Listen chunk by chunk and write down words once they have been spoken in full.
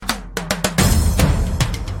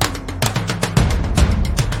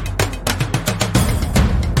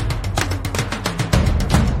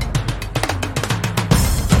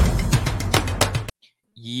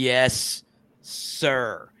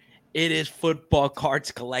sir. It is football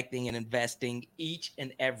cards collecting and investing each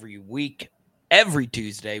and every week, every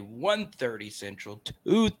Tuesday, 1:30 Central,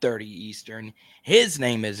 2:30 Eastern. His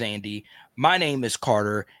name is Andy. My name is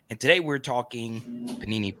Carter. And today we're talking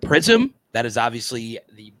Panini Prism. That is obviously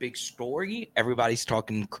the big story. Everybody's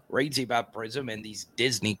talking crazy about Prism and these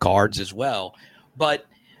Disney cards as well. But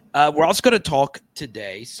we're also going to talk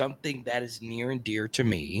today something that is near and dear to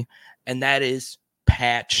me, and that is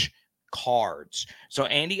patch cards. So,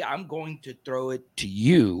 Andy, I'm going to throw it to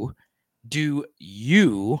you. Do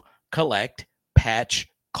you collect patch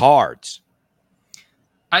cards?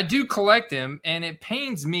 I do collect them, and it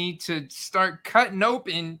pains me to start cutting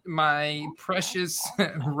open my precious,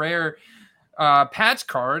 rare patch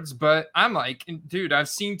cards. But I'm like, dude, I've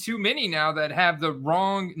seen too many now that have the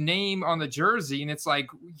wrong name on the jersey, and it's like,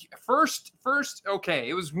 first, okay,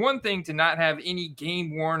 it was one thing to not have any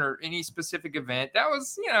game worn or any specific event. That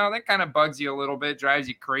was, that kind of bugs you a little bit, drives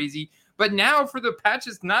you crazy. But now for the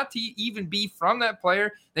patches not to even be from that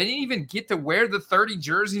player, they didn't even get to wear the 30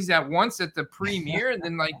 jerseys at once at the premiere, and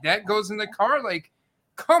then like that goes in the car. Like,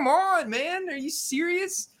 come on, man, are you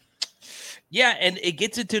serious? Yeah, and it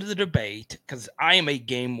gets into the debate because I am a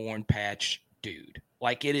game worn patch dude.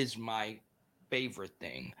 Like, it is my favorite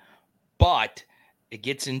thing. But it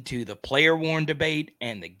gets into the player worn debate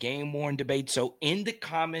and the game worn debate. So, in the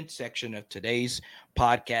comment section of today's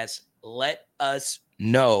podcast, let us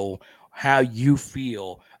know how you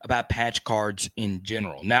feel about patch cards in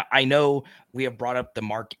general. Now, I know we have brought up the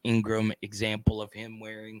Mark Ingram example of him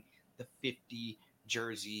wearing the 50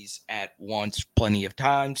 jerseys at once plenty of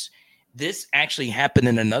times. This actually happened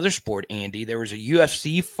in another sport, Andy. There was a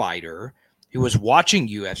UFC fighter who was watching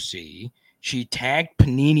UFC. She tagged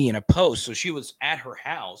Panini in a post. So she was at her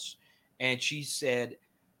house and she said,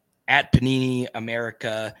 at Panini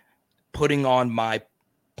America, putting on my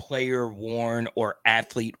player worn or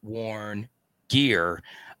athlete worn gear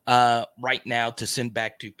right now to send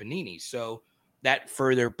back to Panini. So that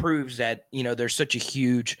further proves that, there's such a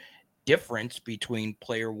huge difference between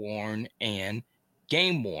player worn and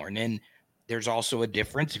game worn. And there's also a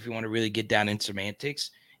difference if you want to really get down in semantics.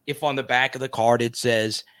 If on the back of the card it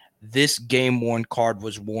says this game worn card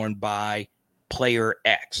was worn by player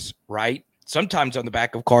X, right? Sometimes on the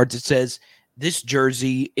back of cards it says this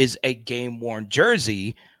jersey is a game worn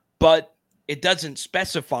jersey, but it doesn't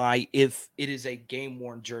specify if it is a game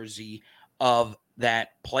worn jersey of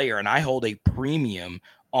that player. And I hold a premium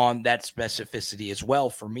on that specificity as well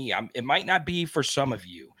for me. It might not be for some of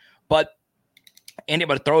you, but Andy, I'm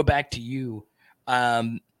going to throw it back to you.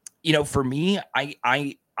 For me,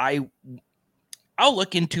 I'll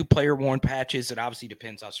look into player worn patches. It obviously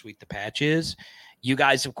depends how sweet the patch is. You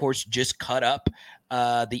guys, of course, just cut up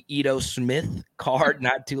the Ito Smith card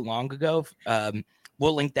not too long ago.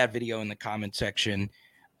 We'll link that video in the comment section.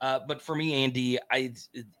 But for me, Andy,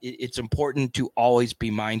 it's important to always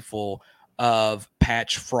be mindful of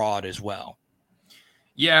patch fraud as well.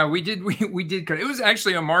 Yeah, we did. We did. It was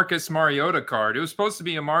actually a Marcus Mariota card. It was supposed to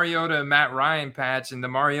be a Mariota Matt Ryan patch, and the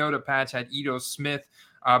Mariota patch had Ito Smith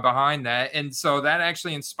behind that. And so that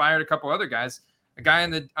actually inspired a couple other guys. A guy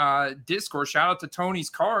in the Discord, shout out to Tony's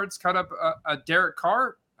Cards, cut up a Derek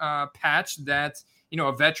Carr patch that's,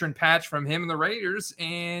 a veteran patch from him and the Raiders.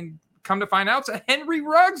 And come to find out, it's a Henry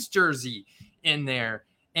Ruggs jersey in there.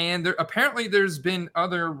 And apparently there's been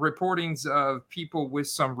other reportings of people with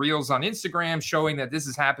some reels on Instagram showing that this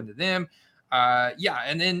has happened to them.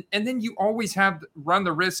 And then you always run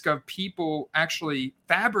the risk of people actually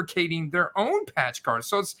fabricating their own patch cards.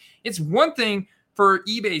 So it's one thing for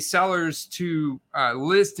eBay sellers to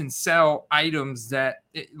list and sell items that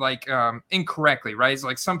incorrectly, right? It's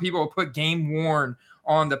like some people will put game worn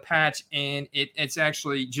on the patch, and it's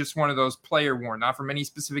actually just one of those player worn, not from any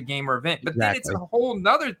specific game or event. But Then it's a whole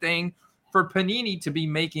nother thing for Panini to be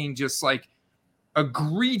making just like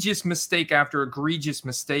egregious mistake after egregious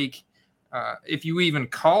mistake, if you even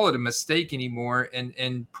call it a mistake anymore,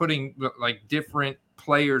 and putting like different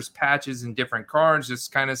players' patches and different cards.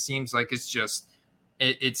 Just kind of seems like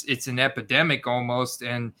it's an epidemic almost.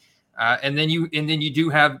 And then you do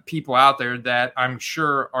have people out there that I'm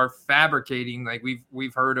sure are fabricating. Like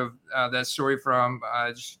we've heard of that story from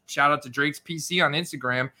shout out to Drake's PC on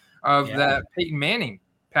Instagram of that Peyton Manning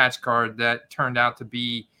patch card that turned out to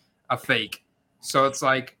be a fake. So it's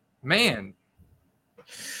like, man.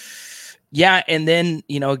 Yeah, and then,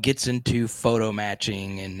 it gets into photo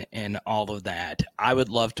matching and all of that. I would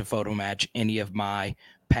love to photo match any of my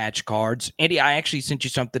patch cards. Andy, I actually sent you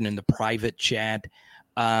something in the private chat.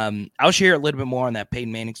 I'll share a little bit more on that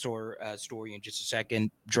Peyton Manning story in just a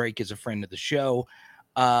second. Drake is a friend of the show.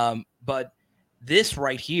 But this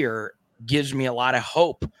right here, gives me a lot of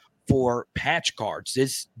hope for patch cards.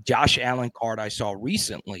 This Josh Allen card I saw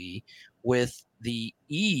recently with the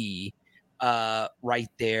E right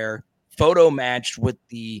there, photo matched with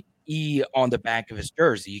the E on the back of his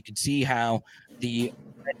jersey. You can see how the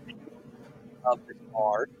of this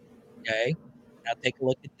card. Okay, now take a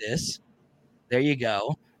look at this. There you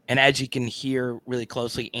go. And as you can hear really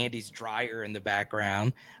closely, Andy's dryer in the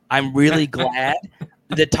background. I'm really glad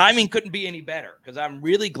the timing couldn't be any better because I'm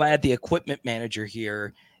really glad the equipment manager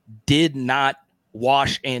here did not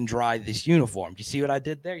wash and dry this uniform. Do you see what I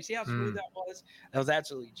did there? You see how smooth that was? That was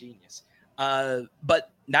absolutely genius.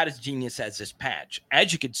 But not as genius as this patch.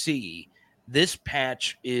 As you can see, this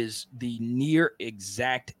patch is the near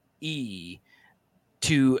exact E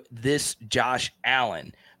to this Josh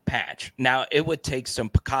Allen patch. Now, it would take some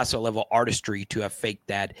Picasso level artistry to have faked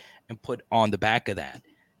that and put on the back of that.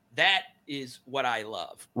 That is what I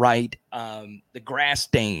love, right? The grass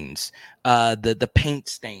stains, the paint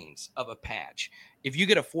stains of a patch. If you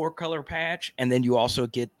get a 4-color patch and then you also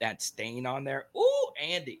get that stain on there, ooh,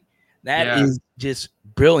 Andy, that is just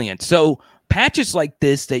brilliant. So patches like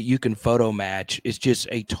this that you can photo match is just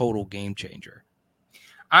a total game changer.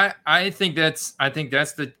 I think that's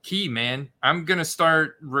the key, man. I'm gonna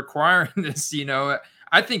start requiring this.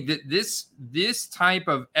 I think that this type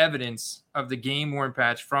of evidence of the game worn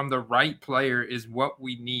patch from the right player is what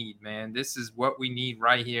we need, man. This is what we need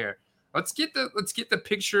right here. Let's get the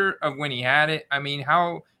picture of when he had it. I mean,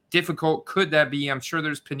 how difficult could that be? I'm sure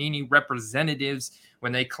there's Panini representatives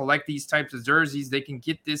when they collect these types of jerseys, they can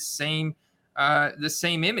get this same the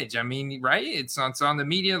same image. I mean, right? It's on the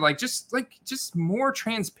media, just more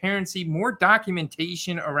transparency, more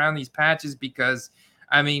documentation around these patches, because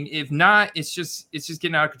I mean, if not, it's just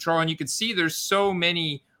getting out of control. And you can see there's so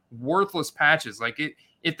many worthless patches.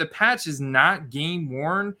 If the patch is not game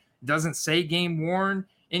worn, doesn't say game worn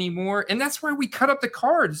anymore, and that's why we cut up the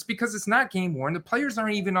cards, because it's not game worn. The players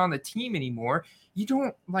aren't even on the team anymore. You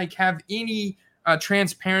don't have any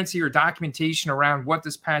transparency or documentation around what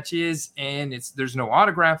this patch is, and there's no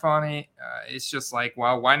autograph on it. It's just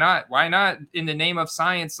well, why not in the name of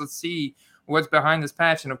science, let's see what's behind this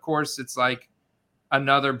patch. And of course it's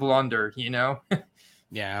another blunder.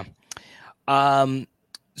 Yeah.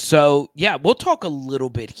 So yeah, we'll talk a little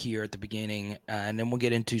bit here at the beginning, and then we'll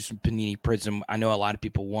get into some Panini Prism. I know a lot of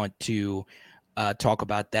people want to talk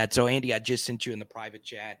about that. So Andy, I just sent you in the private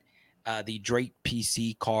chat the Drake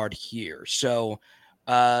PC card here. So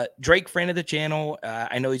Drake, friend of the channel,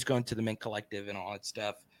 I know he's going to the Mint Collective and all that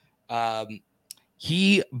stuff.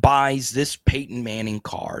 He buys this Peyton Manning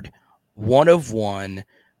card, 1/1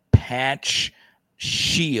 patch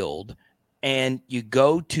shield, and you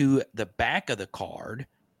go to the back of the card,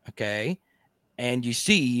 okay, and you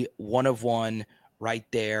see 1/1 right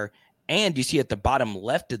there. And you see at the bottom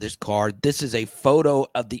left of this card, this is a photo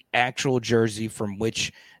of the actual jersey from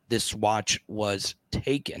which this swatch was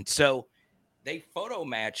taken. So they photo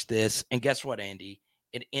matched this, and guess what, Andy?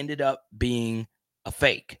 It ended up being a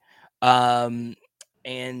fake.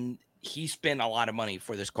 And he spent a lot of money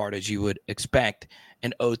for this card, as you would expect.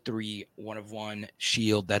 An 03 1/1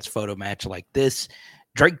 shield that's photo matched like this.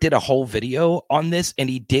 Drake did a whole video on this, and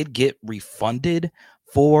he did get refunded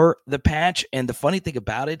for the patch. And the funny thing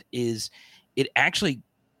about it is it actually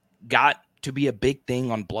got to be a big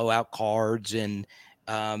thing on blowout cards, and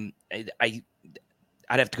I'd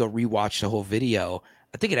have to go rewatch the whole video.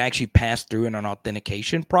 I think it actually passed through in an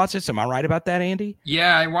authentication process. Am I right about that, Andy?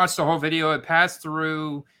 Yeah, I watched the whole video. It passed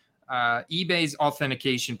through eBay's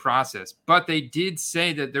authentication process, but they did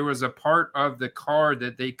say that there was a part of the card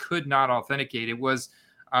that they could not authenticate. It was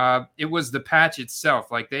the patch itself.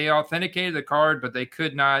 They authenticated the card, but they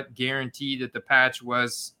could not guarantee that the patch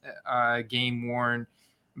was game worn,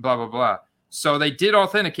 blah, blah, blah. So they did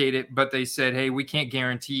authenticate it, but they said, hey, we can't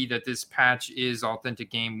guarantee that this patch is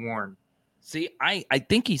authentic game worn. See, I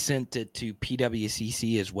think he sent it to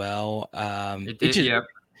PWCC as well. It did, yeah.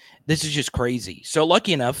 This is just crazy. So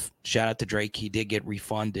lucky enough, shout out to Drake, he did get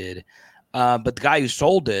refunded. But the guy who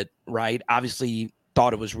sold it, right, obviously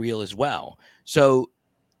thought it was real as well. So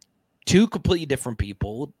two completely different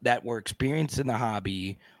people that were experienced in the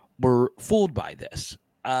hobby were fooled by this.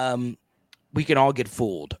 We can all get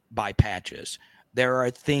fooled by patches.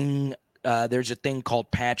 There's a thing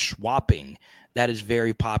called patch swapping that is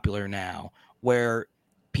very popular now, where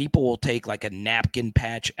people will take a napkin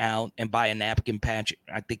patch out and buy a napkin patch.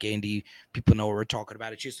 I think, Andy, people know what we're talking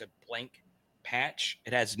about. It's just a blank patch.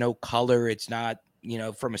 It has no color. It's not,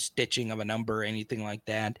 from a stitching of a number or anything like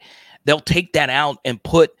that. They'll take that out and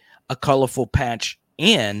put a colorful patch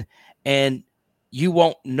in, and you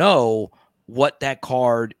won't know what that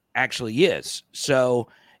card actually is. So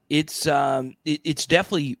it's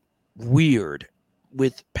definitely weird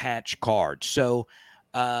with patch cards. So,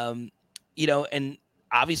 and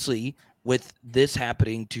obviously with this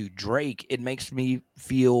happening to Drake, it makes me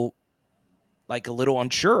feel like a little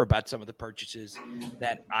unsure about some of the purchases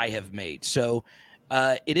that I have made. So,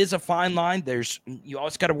 it is a fine line. You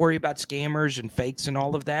always got to worry about scammers and fakes and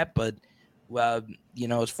all of that. But,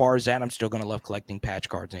 as far as that, I'm still going to love collecting patch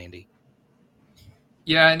cards, Andy.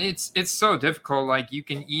 Yeah, and it's so difficult. Like you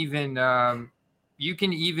can even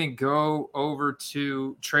go over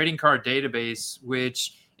to Trading Card Database,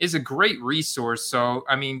 which is a great resource. So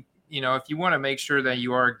I mean, if you want to make sure that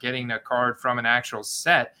you are getting a card from an actual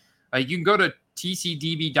set, you can go to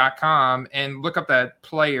tcdb.com and look up that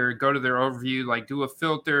player, go to their overview, like do a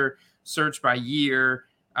filter, search by year,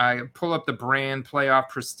 pull up the brand, playoff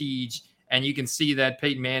prestige, and you can see that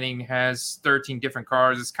Peyton Manning has 13 different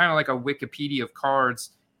cards. It's kind of like a Wikipedia of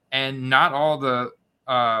cards, and not all the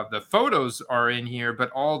photos are in here, but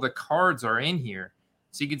all the cards are in here.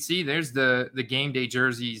 So you can see there's the game day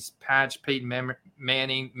jerseys, patch, Peyton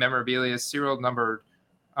Manning memorabilia, serial number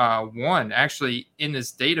 1 actually in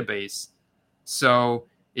this database. So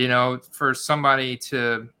for somebody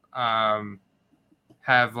to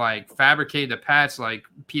have like fabricated a patch like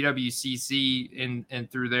PWCC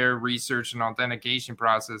and through their research and authentication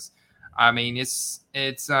process, I mean it's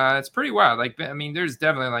pretty wild. Like, I mean, there's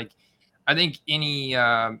definitely, like, I think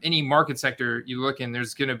any market sector you look in,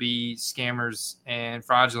 there's going to be scammers and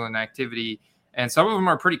fraudulent activity, and some of them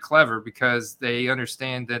are pretty clever because they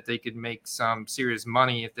understand that they could make some serious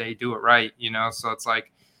money if they do it right. So it's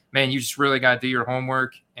like, man, you just really got to do your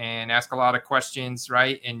homework and ask a lot of questions,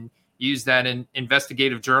 right? And use that in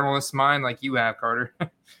investigative journalist mind like you have, Carter.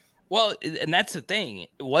 Well, and that's the thing.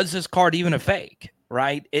 Was this card even a fake,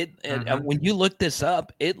 right? When you look this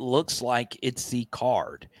up, it looks like it's the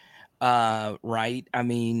card, right? I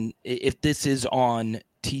mean, if this is on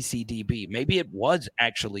TCDB, maybe it was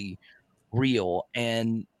actually real,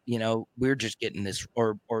 and we're just getting this,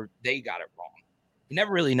 or they got it wrong. You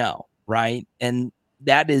never really know, right? And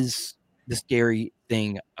that is the scary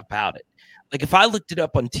thing about it. Like, if I looked it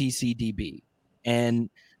up on TCDB and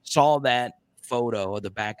saw that photo of the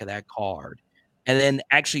back of that card, and then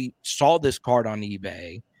actually saw this card on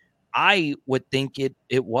eBay, I would think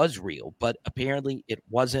it was real, but apparently it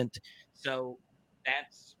wasn't. So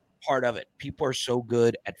that's part of it. People are so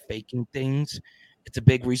good at faking things. It's a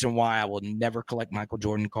big reason why I will never collect Michael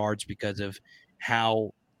Jordan cards, because of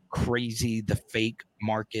how crazy the fake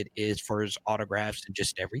market is for his autographs and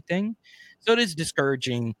just everything. So it is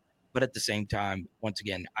discouraging, but at the same time, once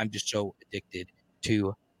again, I'm just so addicted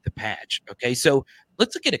to the patch. Okay, so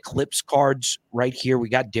let's look at Eclipse cards right here. We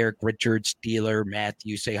got Derek Richards, Steeler,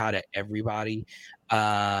 Matthew. Say hi to everybody.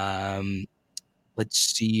 Let's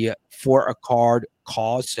see. For a card,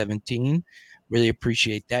 Cause 17. Really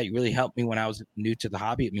appreciate that. You really helped me when I was new to the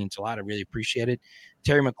hobby. It means a lot. I really appreciate it.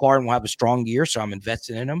 Terry McLaurin will have a strong year, so I'm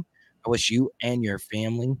invested in him. I wish you and your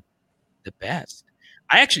family the best.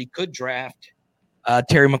 I actually could draft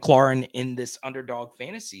Terry McLaurin in this Underdog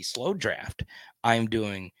Fantasy slow draft I'm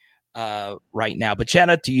doing right now. But shout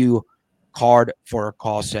out to you, Card for a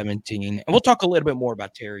Call 17. And we'll talk a little bit more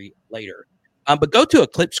about Terry later. But go to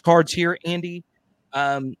Eclipse cards here, Andy.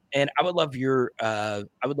 And I would love your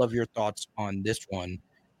thoughts on this one.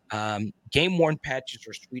 Game worn patches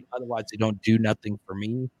are sweet, otherwise they don't do nothing for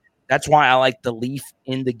me. That's why I like the Leaf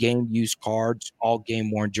in the game used cards, all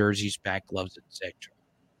game worn jerseys, back gloves, etc.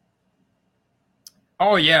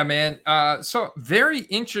 Oh yeah, man. So very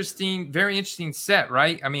interesting set,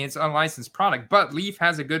 right? I mean, it's an unlicensed product, but Leaf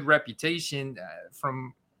has a good reputation.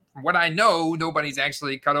 From what I know, nobody's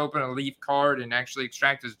actually cut open a Leaf card and actually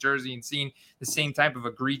extracted his jersey and seen the same type of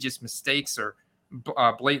egregious mistakes or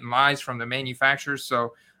blatant lies from the manufacturers.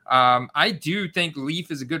 So I do think Leaf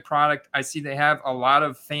is a good product. I see they have a lot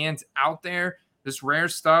of fans out there. This rare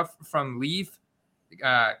stuff from Leaf.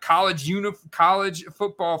 College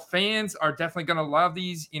football fans are definitely going to love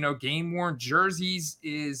these. Game worn jerseys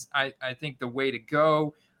is, I think, the way to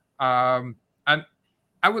go.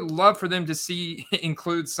 I would love for them to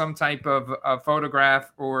include some type of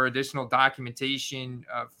photograph or additional documentation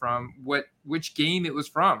from which game it was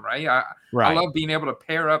from. Right. I love being able to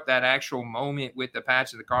pair up that actual moment with the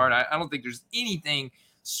patch of the card. I don't think there's anything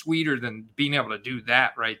sweeter than being able to do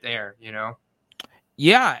that right there.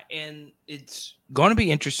 Yeah, and it's going to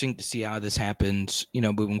be interesting to see how this happens,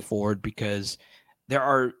 moving forward, because there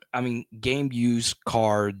are, game use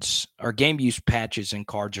cards or game use patches and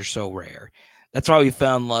cards are so rare. That's why we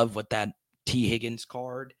fell in love with that T. Higgins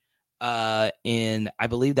card. And I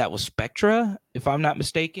believe that was Spectra, if I'm not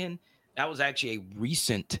mistaken. That was actually a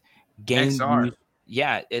recent game use.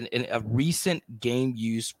 yeah, in a recent game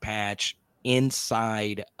use patch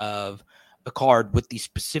inside of a card with the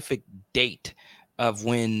specific date of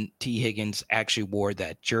when T. Higgins actually wore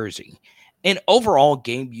that jersey. And overall,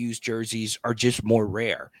 game use jerseys are just more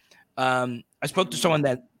rare. I spoke to someone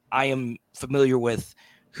that I am familiar with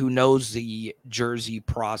who knows the jersey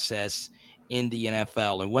process in the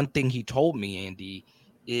NFL. And one thing he told me, Andy,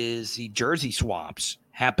 is the jersey swaps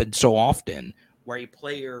happen so often where a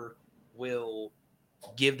player will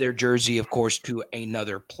give their jersey, of course, to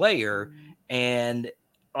another player. And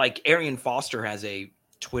like Arian Foster has a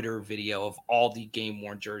Twitter video of all the game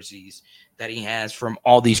worn jerseys that he has from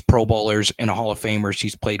all these Pro Bowlers and Hall of Famers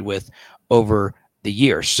he's played with over the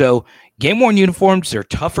years. So game worn uniforms, they're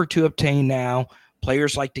tougher to obtain now.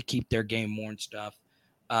 Players like to keep their game worn stuff.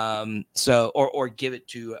 Or give it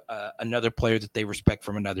to another player that they respect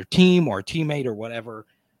from another team or a teammate or whatever.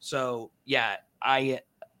 So yeah, I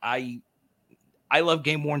love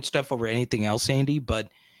game worn stuff over anything else, Andy, but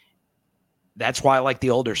that's why I like the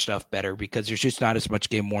older stuff better because there's just not as much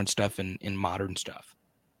game worn stuff in modern stuff.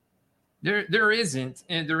 There isn't.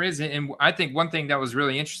 And I think one thing that was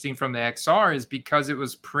really interesting from the XR is because it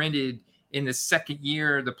was printed in the second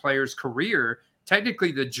year of the player's career,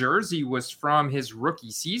 technically the jersey was from his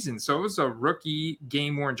rookie season. So it was a rookie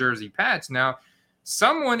game worn jersey patch. Now,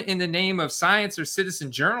 someone in the name of science or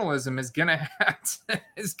citizen journalism is gonna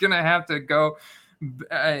have to go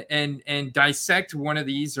and dissect one of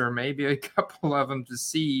these, or maybe a couple of them, to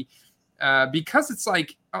see, because it's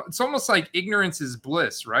almost like ignorance is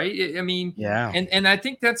bliss, right? I mean, yeah. And I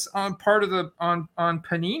think that's on part of the on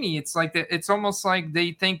Panini. It's like that. It's almost like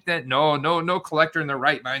they think that no collector in their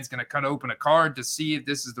right mind is going to cut open a card to see if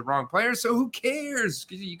this is the wrong player. So who cares?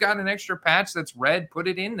 You got an extra patch that's red, put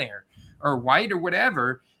it in there, or white or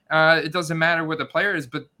whatever. It doesn't matter what the player is,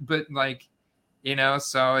 but like,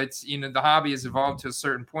 so it's, the hobby has evolved to a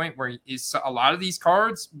certain point where is a lot of these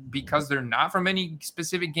cards, because they're not from any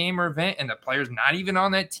specific game or event and the player's not even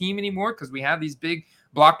on that team anymore, because we have these big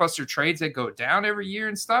blockbuster trades that go down every year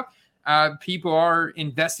and stuff. People are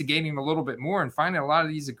investigating a little bit more and finding a lot of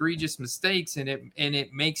these egregious mistakes, and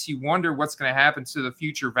it makes you wonder what's going to happen to the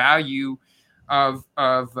future value of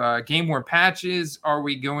game worn patches. Are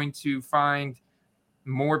we going to find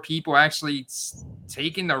more people actually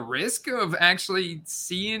taking the risk of actually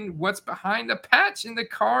seeing what's behind the patch in the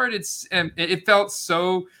card? It felt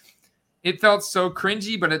so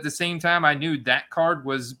cringy, but at the same time, I knew that card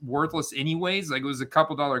was worthless anyways. Like, it was a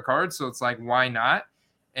couple dollar card, so it's like, why not?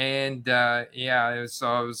 And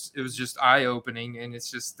it was just eye opening, and it's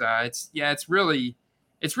just it's really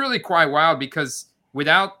quite wild, because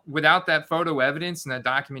without that photo evidence and that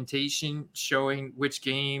documentation showing which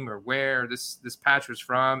game or where this patch was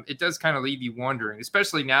from, it does kind of leave you wondering,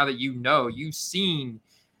 especially now that you've seen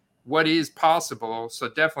what is possible. So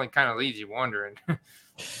it definitely kind of leaves you wondering.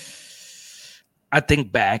 I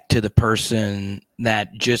think back to the person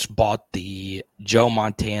that just bought the Joe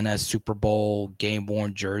Montana Super Bowl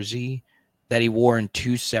game-worn jersey that he wore in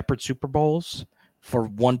 2 separate Super Bowls for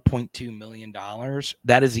 $1.2 million.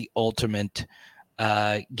 That is the ultimate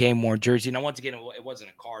game-worn jersey. Now, once again, it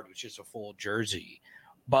wasn't a card. It was just a full jersey.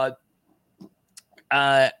 But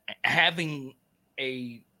having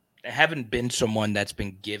been someone that's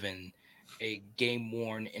been given a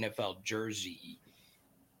game-worn NFL jersey,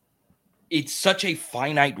 it's such a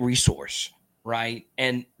finite resource, right?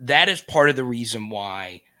 And that is part of the reason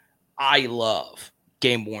why I love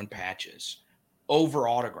game-worn patches over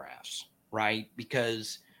autographs, right?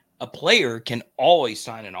 Because a player can always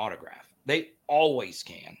sign an autograph. They always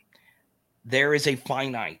can. There is a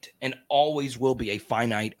finite and always will be a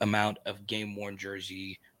finite amount of game-worn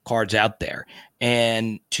jersey cards out there.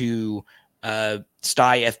 And to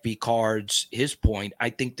Sty FB cards, his point, I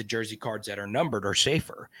think the jersey cards that are numbered are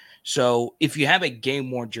safer. So if you have a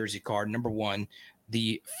game-worn jersey card, number one,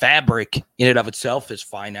 the fabric in and of itself is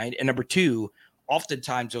finite. And number two,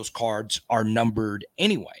 oftentimes those cards are numbered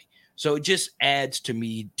anyway. So it just adds to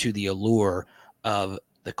the allure of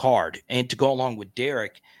the card. And to go along with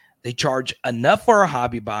Derek, they charge enough for a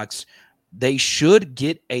hobby box. They should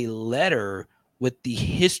get a letter with the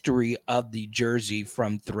history of the jersey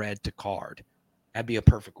from thread to card. That'd be a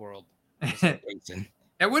perfect world. That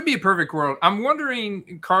would be a perfect world. I'm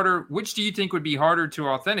wondering, Carter, which do you think would be harder to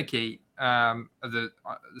authenticate? The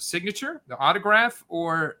signature, the autograph,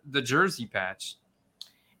 or the jersey patch?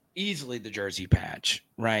 Easily the jersey patch,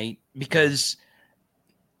 right? Because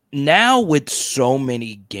now with so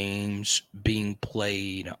many games being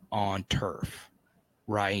played on turf,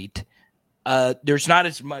 right? There's not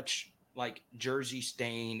as much like jersey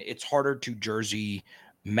stain. It's harder to jersey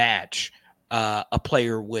match a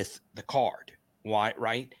player with the card, Why,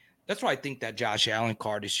 right? That's why I think that Josh Allen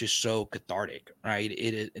card is just so cathartic, right?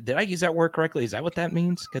 Did I use that word correctly? Is that what that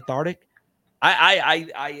means? Cathartic?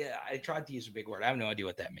 I tried to use a big word. I have no idea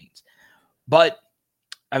what that means. But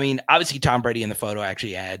I mean, obviously Tom Brady in the photo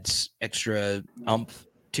actually adds extra umph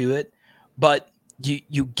to it, but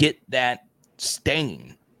you get that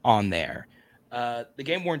stain on there. The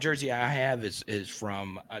game worn jersey I have is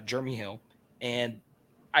from Jeremy Hill, and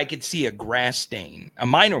I could see a grass stain, a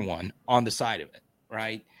minor one, on the side of it.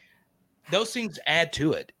 Right, those things add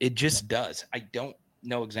to it. It just does. I don't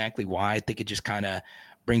know exactly why. I think it just kind of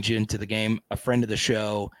brings you into the game. A friend of the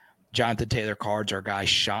show, Jonathan Taylor Cards, our guy,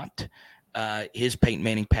 shot. His Peyton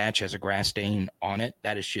Manning patch has a grass stain on it.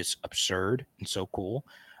 That is just absurd and so cool.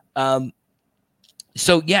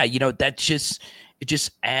 So yeah, that it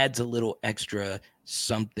just adds a little extra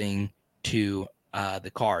something to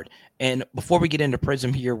the card. And before we get into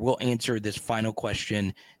Prism here, we'll answer this final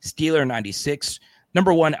question. Steeler 96.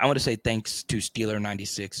 Number one, I want to say thanks to Steeler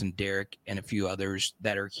 96 and Derek and a few others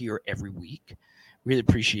that are here every week. Really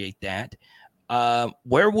appreciate that.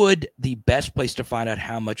 Where would the best place to find out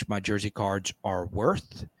how much my jersey cards are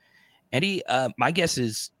worth? Eddie, my guess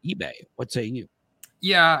is eBay. What say you?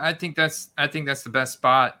 Yeah, I think that's the best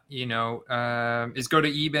spot. Is go to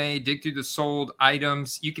eBay, dig through the sold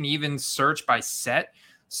items. You can even search by set.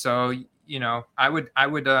 So I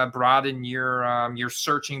would broaden your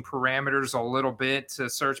searching parameters a little bit to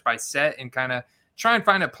search by set and kind of try and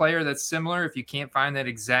find a player that's similar. If you can't find that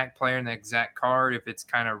exact player and the exact card, if it's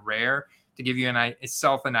kind of rare, to give you an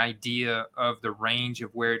idea of the range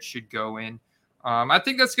of where it should go in. I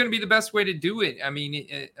think that's going to be the best way to do it. I mean,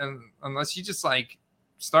 unless you just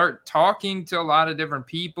start talking to a lot of different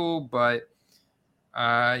people, but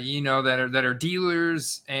that are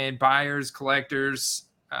dealers and buyers, collectors.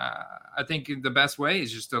 I think the best way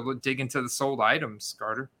is just to dig into the sold items,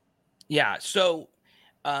 Carter. Yeah. So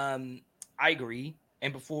I agree.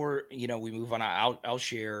 And before, we move on, I'll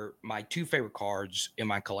share my two favorite cards in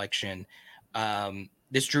my collection.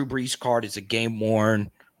 This Drew Brees card is a game worn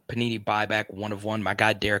Panini buyback 1/1. My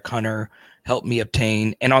guy Derek Hunter helped me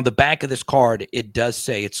obtain, and on the back of this card, it does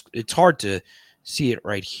say it's hard to see it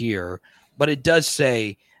right here, but it does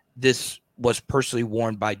say this was personally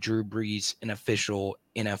worn by Drew Brees, an official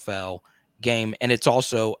NFL game, and it's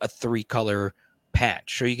also a 3-color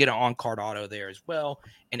patch, so you get an on-card auto there as well.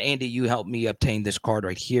 And Andy, you helped me obtain this card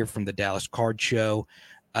right here from the Dallas Card Show.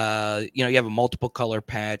 You have a multiple color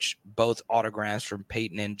patch, both autographs from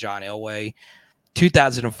Peyton and John Elway.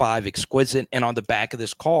 2005 exquisite, and on the back of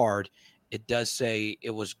this card it does say it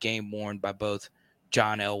was game worn by both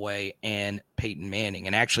John Elway and Peyton Manning.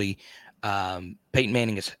 And actually Peyton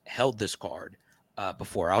Manning has held this card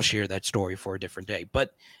before. I'll share that story for a different day,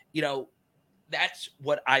 but that's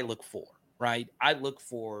what I look for, right? I look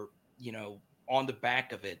for, on the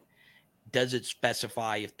back of it, does it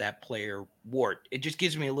specify if that player wore it? It just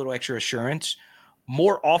gives me a little extra assurance.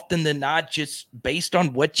 More often than not, just based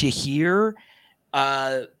on what you hear,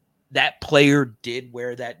 that player did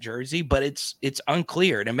wear that jersey, but it's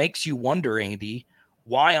unclear. And it makes you wonder, Andy,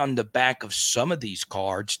 why on the back of some of these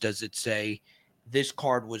cards does it say this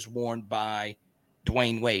card was worn by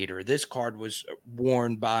Dwayne Wade or this card was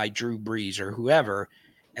worn by Drew Brees or whoever.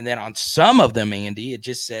 And then on some of them, Andy, it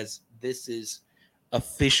just says this is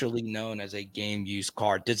officially known as a game used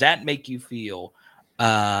card. Does that make you feel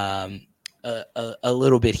a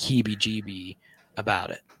little bit heebie-jeebie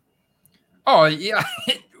about it? Oh yeah,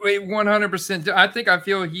 100%. I think I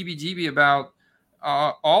feel heebie-jeebie about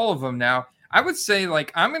all of them now. I would say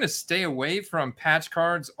I'm going to stay away from patch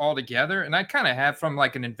cards altogether, and I kind of have from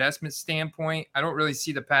an investment standpoint. I don't really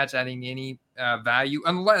see the patch adding any value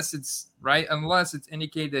unless it's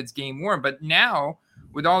indicated that it's game worn. But now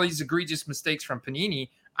with all these egregious mistakes from Panini,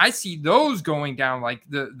 I see those going down like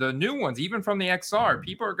the new ones, even from the XR.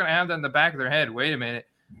 People are going to have that in the back of their head. Wait a minute.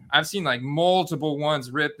 I've seen multiple ones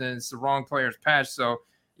ripped and it's the wrong player's patch. So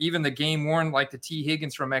even the game worn, like the T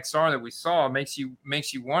Higgins from XR that we saw, makes you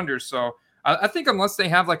wonder. So I think unless they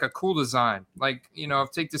have a cool design,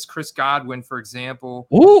 take this Chris Godwin, for example.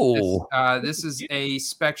 Ooh. This is a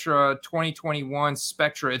Spectra 2021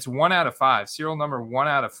 Spectra. It's 1 out of 5, serial number 1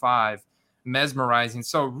 out of 5. Mesmerizing.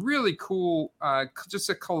 So really cool. Just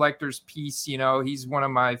a collector's piece. He's one of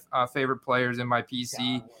my favorite players in my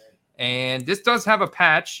PC. And this does have a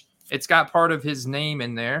patch. It's got part of his name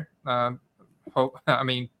in there.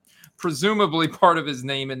 Presumably part of his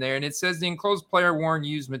name in there. And it says the enclosed player worn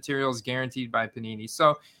used materials guaranteed by Panini.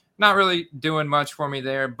 So not really doing much for me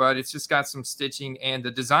there, but it's just got some stitching and the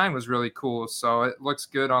design was really cool. So it looks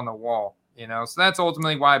good on the wall, so that's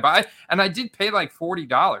ultimately why I buy. And I did pay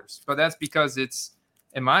 $40, but that's because it's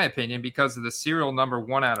in my opinion, because of the serial number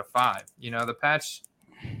 1 out of 5. The patch,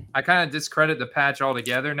 I kind of discredit the patch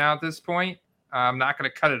altogether now at this point. I'm not going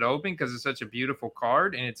to cut it open because it's such a beautiful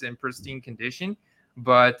card and it's in pristine condition.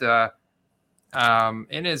 But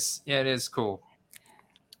it is cool.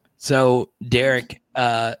 So Derek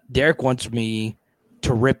wants me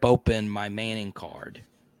to rip open my Manning card.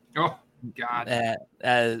 Oh God!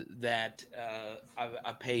 That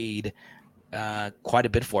I paid quite a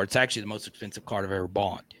bit for. It's actually the most expensive card I've ever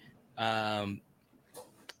bought.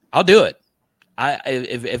 I'll do it.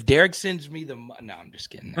 If Derek sends me no, I'm just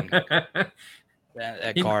kidding.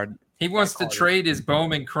 that card. He wants to trade his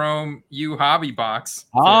Bowman Chrome U hobby box.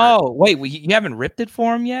 Wait, you haven't ripped it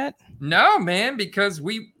for him yet? No, man, because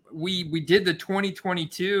we did the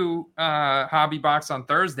 2022 hobby box on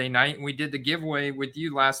Thursday night, and we did the giveaway with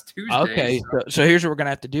you last Tuesday. Okay, so here's what we're gonna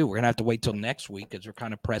have to do. We're gonna have to wait till next week because we're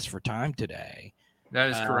kind of pressed for time today. That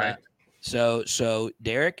is correct. So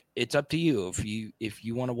Derek, it's up to you. If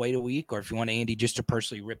you want to wait a week, or if you want Andy just to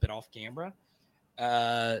personally rip it off camera,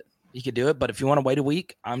 you could do it. But if you want to wait a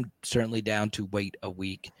week, I'm certainly down to wait a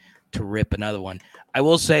week to rip another one. I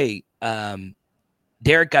will say,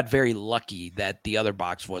 Derek got very lucky that the other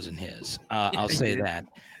box wasn't his. I'll say that.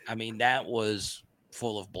 I mean, that was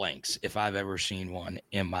full of blanks if I've ever seen one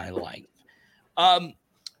in my life.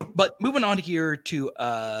 But moving on here to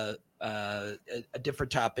a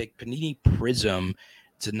different topic, Panini Prism.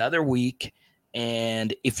 It's another week,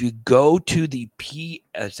 and if you go to the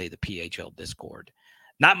PHL Discord,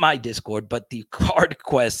 not my Discord, but the Card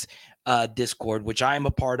Quest Discord, which I am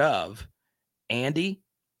a part of, Andy,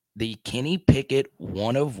 the Kenny Pickett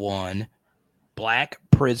 1 of 1 Black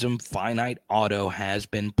Prism Finite Auto has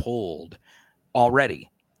been pulled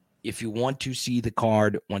already. If you want to see the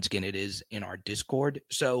card, once again, it is in our Discord.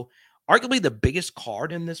 So arguably the biggest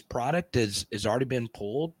card in this product has already been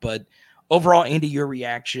pulled. But overall, Andy, your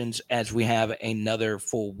reactions as we have another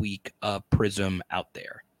full week of Prism out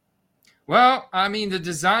there. Well, I mean, the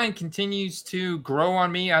design continues to grow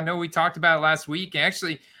on me. I know we talked about it last week.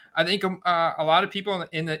 Actually, I think a lot of people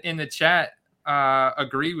in the chat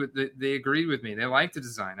agreed with me. They like the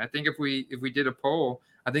design. I think if we did a poll,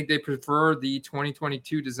 I think they prefer the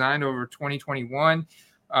 2022 design over 2021.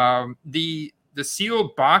 The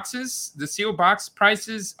sealed boxes, the sealed box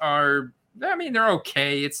prices are, I mean, they're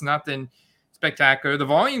okay. It's nothing spectacular. The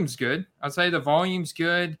volume's good. I'll say the volume's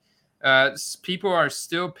good. People are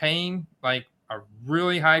still paying like a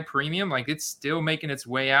really high premium. Like it's still making its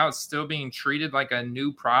way out, still being treated like a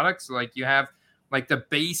new product. So like you have like the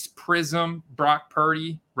base Prism Brock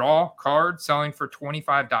Purdy raw card selling for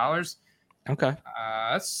 $25. Okay.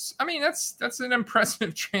 That's an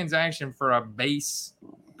impressive transaction for a base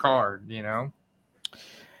card,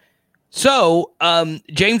 So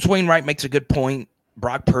James Wainwright makes a good point.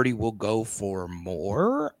 Brock Purdy will go for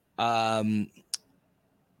more.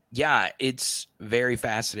 Yeah, it's very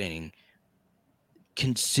fascinating.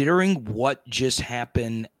 Considering what just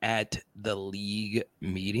happened at the league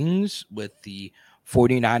meetings with the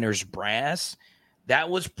 49ers brass, that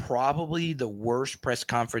was probably the worst press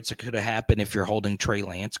conference that could have happened if you're holding Trey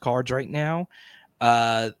Lance cards right now.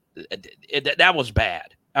 That was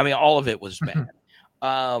bad. I mean, all of it was bad.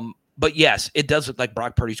 But yes, it does look like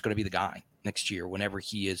Brock Purdy's going to be the guy next year whenever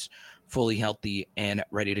he is fully healthy and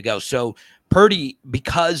ready to go. So Purdy,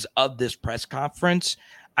 because of this press conference,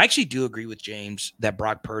 I actually do agree with James that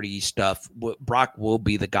Brock Purdy stuff, Brock will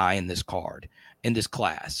be the guy in this card, in this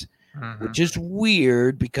class, which is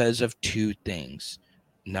weird because of two things.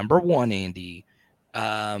 Number one, Andy,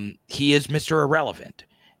 he is Mr. Irrelevant.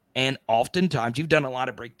 And oftentimes, you've done a lot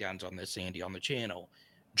of breakdowns on this, Andy, on the channel.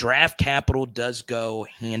 Draft capital does go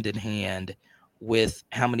hand in hand with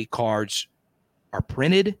how many cards are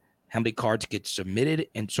printed, how many cards get submitted,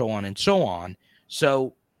 and so on and so on.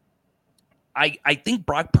 So I think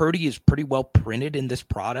Brock Purdy is pretty well printed in this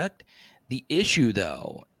product. The issue,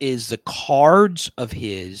 though, is the cards of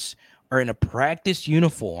his are in a practice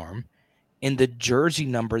uniform in the jersey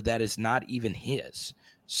number that is not even his.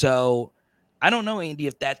 So I don't know, Andy,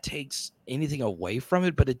 if that takes anything away from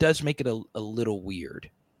it, but it does make it a little weird.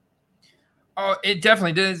 Oh, it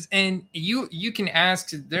definitely does. And you can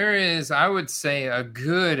ask, there is, I would say, a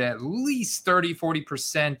good at least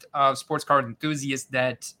 30-40% of sports card enthusiasts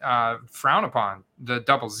that frown upon the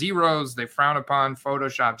double zeros. They frown upon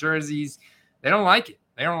Photoshop jerseys. They don't like it.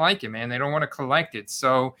 They don't like it, man. They don't want to collect it.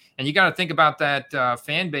 So, and you got to think about that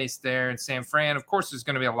fan base there in San Fran. Of course, there's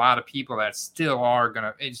going to be a lot of people that still are going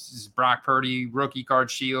to, it's Brock Purdy, rookie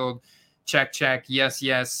card shield, check, yes,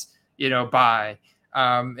 buy.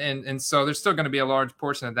 And so there's still going to be a large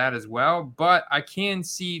portion of that as well. But I can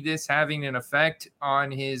see this having an effect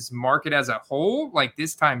on his market as a whole, like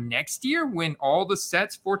this time next year when all the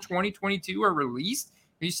sets for 2022 are released.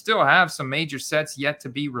 You still have some major sets yet to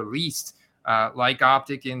be released, like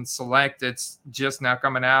Optic and Select that's just now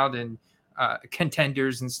coming out, and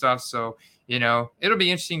Contenders and stuff. So, it'll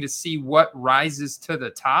be interesting to see what rises to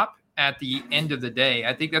the top at the end of the day.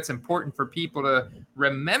 I think that's important for people to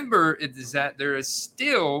remember, is that there is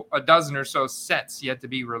still a dozen or so sets yet to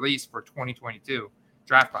be released for 2022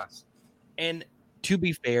 draft class. And to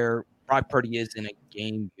be fair, Brock Purdy is in a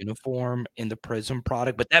game uniform in the Prism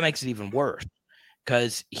product, but that makes it even worse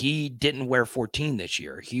because he didn't wear 14 this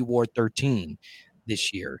year. He wore 13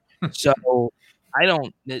 this year. So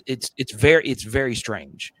it's very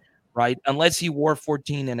strange, right? Unless he wore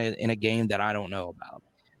 14 in a game that I don't know about.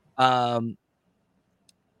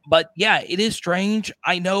 But yeah, it is strange.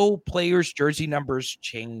 I know players' jersey numbers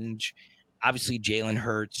change. Obviously, Jalen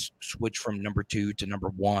Hurts switched from number 2 to number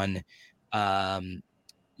 1,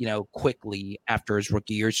 quickly after his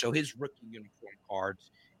rookie year. So his rookie uniform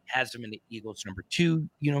cards has him in the Eagles number 2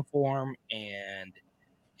 uniform, and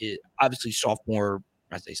obviously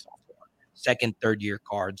second, third year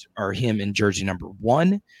cards are him in jersey number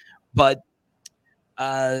 1. But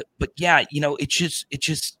yeah, it's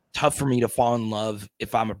just tough for me to fall in love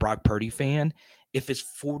if I'm a Brock Purdy fan if his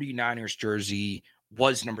 49ers jersey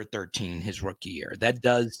was number 13 his rookie year. That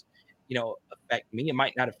does, affect me. It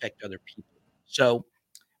might not affect other people. So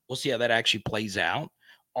we'll see how that actually plays out.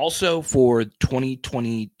 Also, for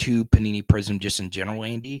 2022 Panini Prism, just in general,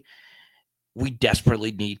 Andy, we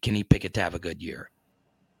desperately need Kenny Pickett to have a good year.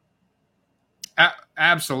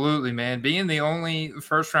 Absolutely, man. Being the only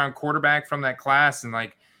first-round quarterback from that class, and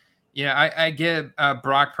I get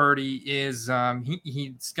Brock Purdy is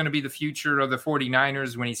he's going to be the future of the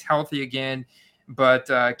 49ers when he's healthy again. But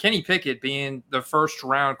Kenny Pickett being the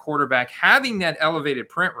first-round quarterback, having that elevated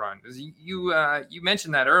print run, you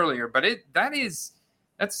mentioned that earlier, but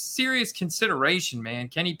that's serious consideration, man.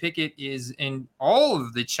 Kenny Pickett is in all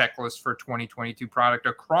of the checklists for 2022 product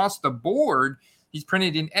across the board. He's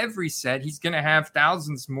printed in every set. He's going to have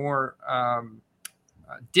thousands more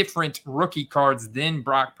different rookie cards than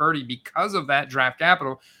Brock Purdy because of that draft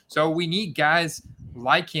capital. So we need guys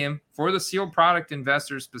like him for the sealed product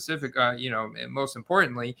investors specific, and most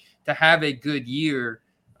importantly, to have a good year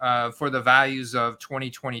for the values of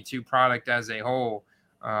 2022 product as a whole.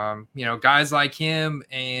 Guys like him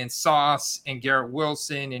and Sauce and Garrett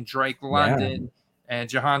Wilson and Drake London and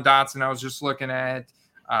Jahan Dotson, I was just looking at.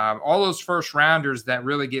 All those first rounders that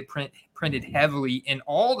really get printed heavily in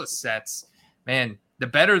all the sets, man, the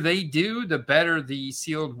better they do, the better the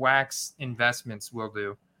sealed wax investments will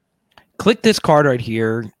do. Click this card right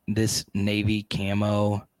here, this Navy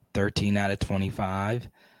camo, 13 out of 25.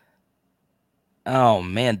 Oh,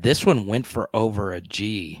 man, this one went for over a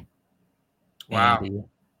G. Wow.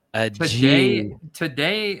 Andy.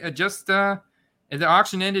 Today, the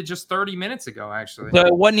auction ended just 30 minutes ago, actually. So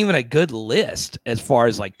it wasn't even a good list as far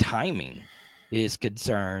as timing is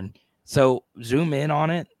concerned. So zoom in on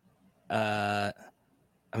it.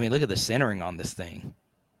 Look at the centering on this thing.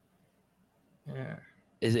 Yeah.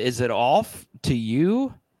 Is it off to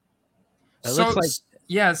you? So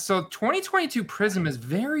 2022 Prism is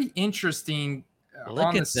very interesting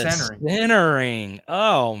on the centering. Centering.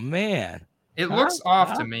 Oh, man. It looks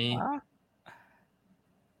off to me.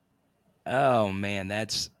 Oh, man,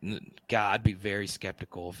 I'd be very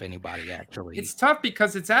skeptical if anybody actually. It's tough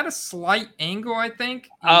because it's at a slight angle, I think.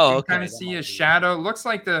 You can kind of see a shadow. It looks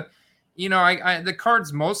like the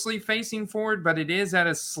card's mostly facing forward, but it is at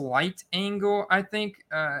a slight angle, I think.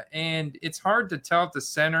 And it's hard to tell if the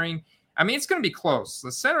centering. It's going to be close.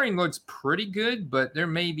 The centering looks pretty good, but there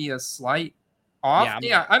may be a slight off.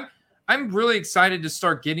 I'm really excited to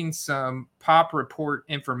start getting some pop report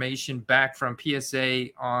information back from PSA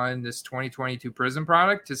on this 2022 Prism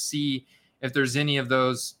product to see if there's any of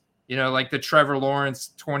those, like the Trevor Lawrence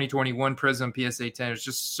 2021 Prism PSA 10 is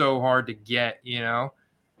just so hard to get,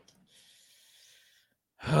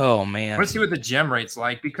 Oh, man. I want to see what the gem rate's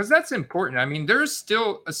like because that's important. There's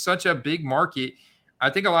still such a big market. I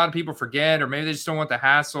think a lot of people forget, or maybe they just don't want the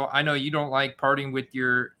hassle. I know you don't like parting with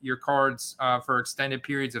your cards for extended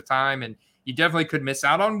periods of time, and you definitely could miss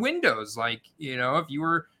out on windows. If you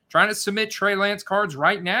were trying to submit Trey Lance cards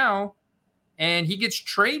right now, and he gets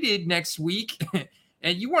traded next week,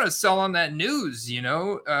 and you want to sell on that news,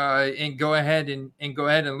 and go ahead and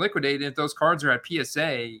liquidate it. If those cards are at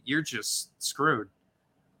PSA, you're just screwed.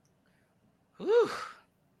 Whew.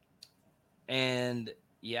 And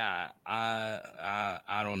yeah,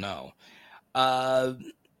 I don't know.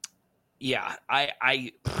 yeah,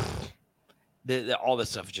 all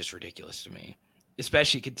this stuff is just ridiculous to me,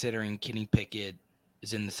 especially considering Kenny Pickett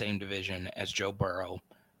is in the same division as Joe Burrow,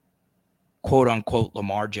 quote unquote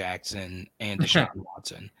Lamar Jackson, and Deshaun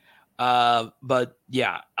Watson. But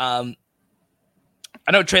yeah, I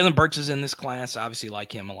know Traylon Burks is in this class. I obviously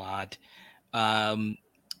like him a lot.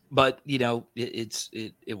 But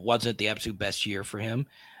it wasn't the absolute best year for him.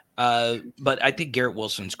 But I think Garrett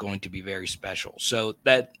Wilson's going to be very special. So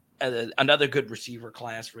that another good receiver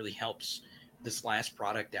class really helps this last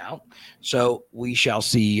product out. So we shall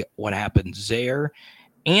see what happens there.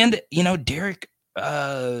 And Derek,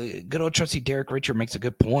 good old trusty Derek Richard makes a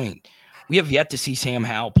good point. We have yet to see Sam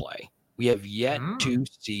Howell play. We have yet to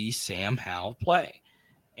see Sam Howell play.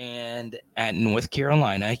 And at North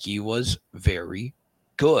Carolina, he was very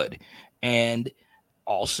good. And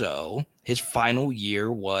also, his final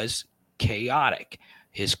year was chaotic.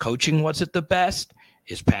 His coaching wasn't the best.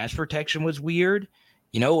 His pass protection was weird.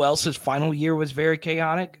 You know who else's final year was very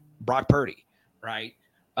chaotic? Brock Purdy, right?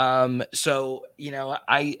 So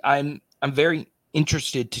I'm very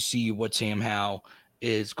interested to see what Sam Howell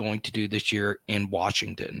is going to do this year in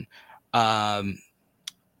Washington.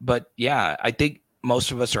 But yeah, I think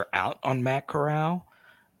most of us are out on Matt Corral.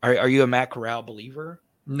 Are you a Matt Corral believer?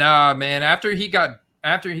 Nah, man. After he got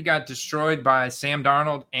destroyed by Sam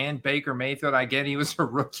Darnold and Baker Mayfield, I get he was a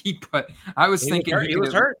rookie, but I was thinking he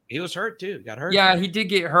was hurt. He was hurt too. Got hurt. Yeah, he did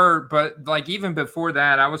get hurt, but like even before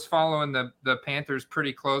that, I was following the Panthers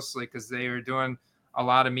pretty closely because they were doing a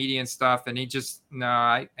lot of media and stuff, and he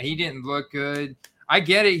didn't look good. I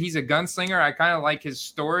get it; he's a gunslinger. I kind of like his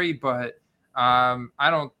story, but I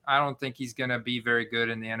don't think he's gonna be very good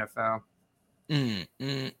in the NFL.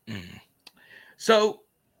 So,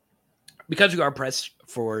 because we are pressed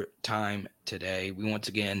for time today, we once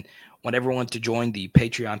again want everyone to join the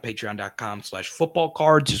Patreon. Patreon.com/football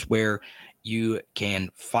cards is where you can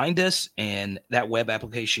find us. And that web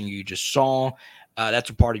application you just saw, that's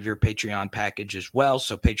a part of your Patreon package as well.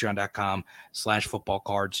 So patreon.com/football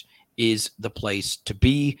cards is the place to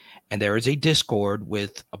be. And there is a Discord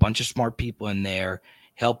with a bunch of smart people in there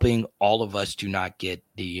helping all of us to not get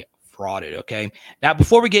defrauded. Okay. Now,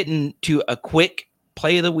 before we get into a quick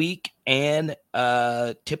play of the week and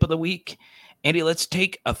tip of the week, Andy, let's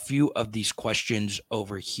take a few of these questions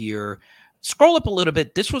over here. Scroll up a little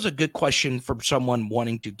bit. This was a good question from someone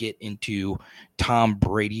wanting to get into Tom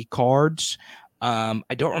Brady cards. I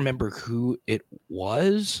don't remember who it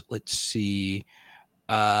was. Let's see.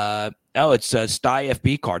 It's Sty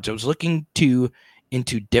FB cards. I was looking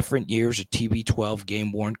into different years of TB12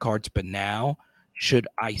 game worn cards, but now should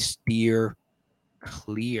I steer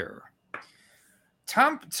clear?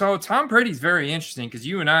 Tom Brady's very interesting because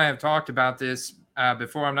you and I have talked about this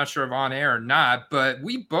before. I'm not sure if on air or not, but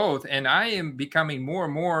we both, and I am becoming more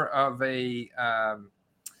and more of a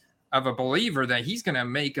believer that he's going to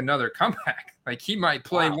make another comeback. Like he might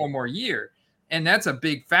play one more year, and that's a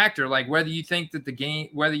big factor. Like whether you think that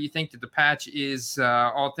the patch is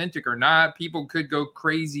authentic or not, people could go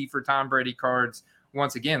crazy for Tom Brady cards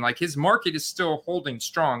once again. Like his market is still holding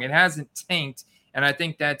strong; it hasn't tanked, and I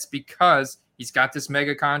think that's because he's got this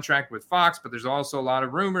mega contract with Fox, but there's also a lot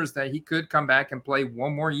of rumors that he could come back and play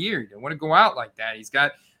one more year. He don't want to go out like that. He's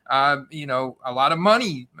got, a lot of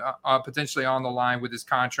money potentially on the line with his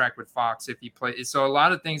contract with Fox if he plays. So a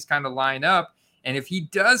lot of things kind of line up. And if he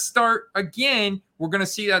does start again, we're going to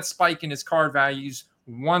see that spike in his card values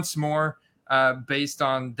once more based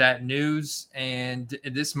on that news. And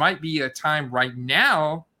this might be a time right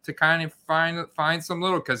now to kind of find some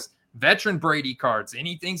little, because veteran Brady cards,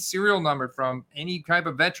 anything serial numbered from any type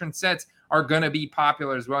of veteran sets are going to be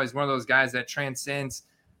popular as well. He's one of those guys that transcends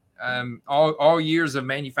all years of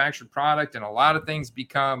manufactured product, and a lot of things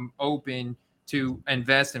become open to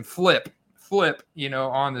invest and flip,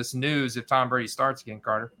 on this news if Tom Brady starts again,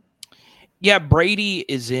 Carter. Yeah, Brady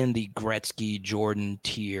is in the Gretzky Jordan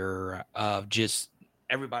tier of just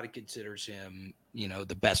everybody considers him,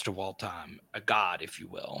 the best of all time, a god, if you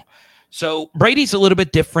will. So Brady's a little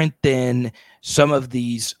bit different than some of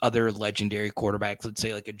these other legendary quarterbacks, let's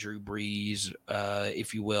say like a Drew Brees,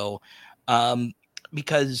 if you will,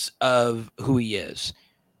 because of who he is.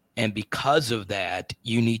 And because of that,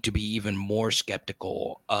 you need to be even more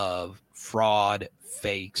skeptical of fraud,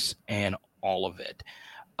 fakes, and all of it.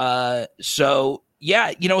 So,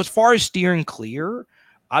 yeah, as far as steering clear,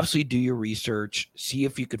 obviously do your research, see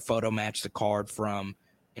if you could photo match the card from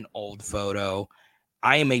an old photo.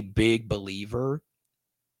 I am a big believer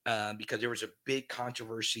because there was a big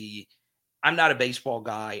controversy. I'm not a baseball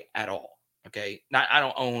guy at all. Okay. I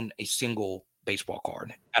don't own a single baseball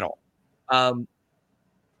card at all.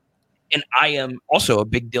 And I am also a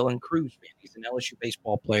big Dylan Cruz fan. He's an LSU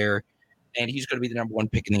baseball player, and he's going to be the number 1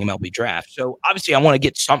 pick in the MLB draft. So obviously, I want to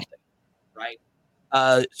get something, right?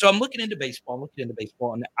 So I'm looking into baseball,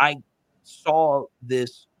 and I saw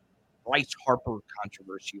this Bryce Harper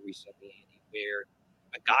controversy recently, Andy, where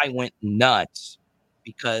a guy went nuts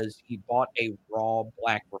because he bought a raw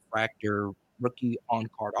black refractor rookie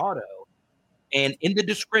on-card auto, and in the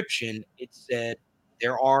description, it said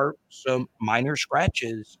there are some minor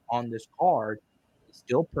scratches on this card. He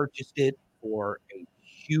still purchased it for a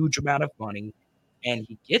huge amount of money, and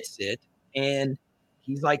he gets it, and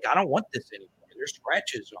he's like, I don't want this anymore. There's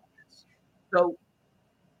scratches on this. So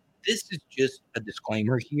this is just a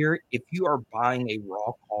disclaimer here. If you are buying a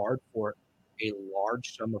raw card for a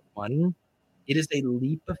large sum of money, it is a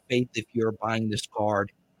leap of faith if you're buying this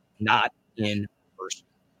card not in person.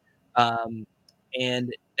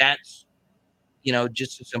 And that's,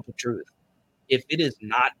 just a simple truth. If it is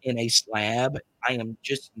not in a slab, I am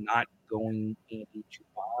just not going to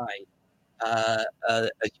buy a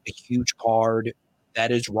huge card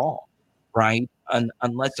that is raw, right?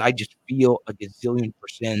 Unless I just feel a gazillion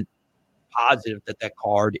percent positive that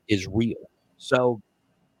card is real. So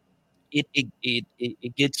it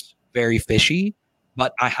gets very fishy,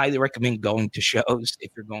 but I highly recommend going to shows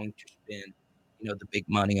if you're going to spend, the big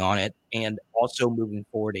money on it. And also moving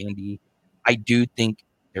forward, Andy, I do think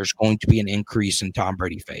there's going to be an increase in Tom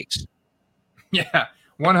Brady fakes. Yeah,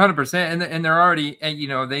 100%. And they're already,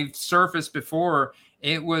 they've surfaced before.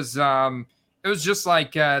 It was just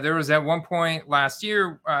like there was at one point last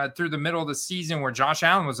year through the middle of the season where Josh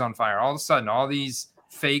Allen was on fire. All of a sudden, all these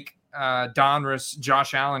fake Donruss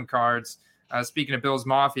Josh Allen cards, speaking of Bills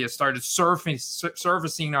Mafia, started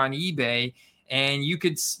surfacing on eBay. And you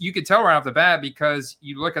could tell right off the bat because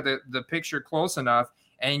you look at the picture close enough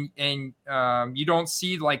and you don't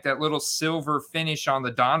see like that little silver finish on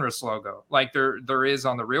the Donruss logo like there is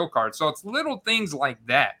on the real card. So it's little things like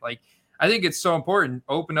that. Like I think it's so important.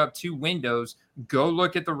 Open up 2 windows, go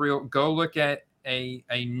look at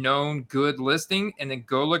a known good listing, and then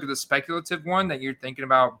go look at the speculative one that you're thinking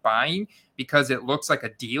about buying because it looks like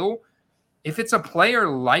a deal. If it's a player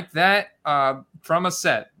like that from a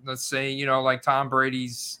set, let's say, like Tom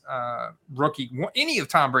Brady's rookie, any of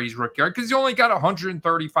Tom Brady's rookie card, because he only got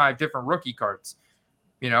 135 different rookie cards.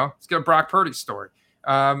 It's got a Brock Purdy story.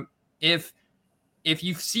 If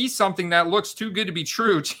you see something that looks too good to be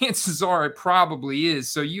true, chances are it probably is.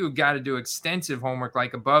 So you've got to do extensive homework,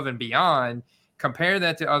 like Above and Beyond. Compare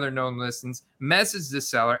that to other known listings. Message the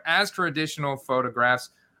seller. Ask for additional photographs.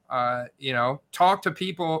 Talk to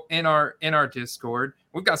people in our Discord.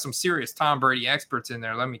 We've got some serious Tom Brady experts in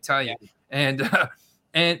there, let me tell you. And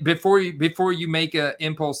before you make an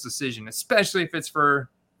impulse decision, especially if it's for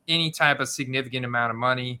any type of significant amount of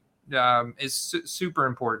money, is super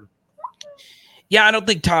important. Yeah, I don't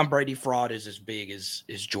think Tom Brady fraud is as big as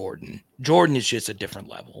Jordan. Jordan is just a different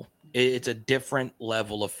level. It's a different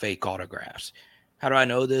level of fake autographs. How do I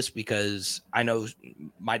know this? Because I know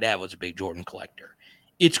my dad was a big Jordan collector.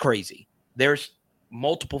 It's crazy. There's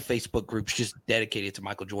multiple Facebook groups just dedicated to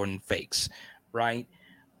Michael Jordan fakes, right?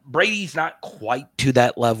 Brady's not quite to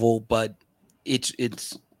that level, but it's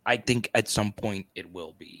I think at some point it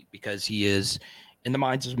will be because he is, in the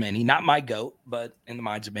minds of many, not my GOAT, but in the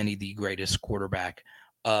minds of many, the greatest quarterback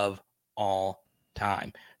of all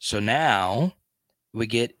time. So now we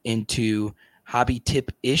get into hobby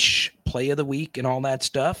tip-ish play of the week and all that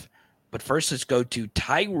stuff. But first, let's go to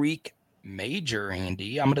Tyreek Major,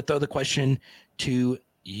 Andy. I'm going to throw the question to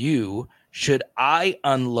you. Should I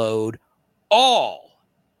unload all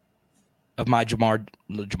of my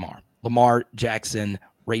Lamar Jackson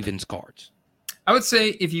Ravens cards? I would say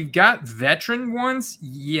if you've got veteran ones,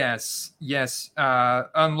 yes,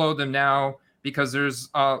 unload them now because there's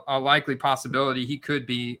a likely possibility he could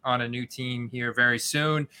be on a new team here very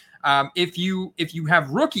soon. If you have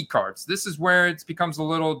rookie cards, this is where it becomes a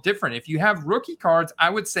little different. If you have rookie cards, I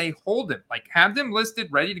would say hold them, like have them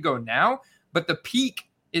listed, ready to go now. But the peak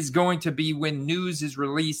is going to be when news is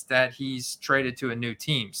released that he's traded to a new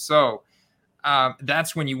team. So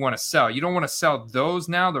that's when you want to sell. You don't want to sell those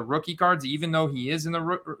now, the rookie cards, even though he is in the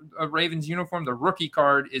Ravens uniform. The rookie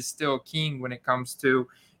card is still king when it comes to,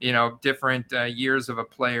 different years of a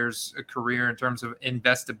player's career in terms of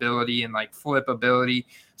investability and like flipability.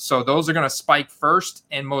 So those are going to spike first.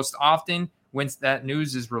 And most often when that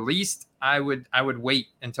news is released, I would wait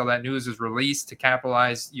until that news is released to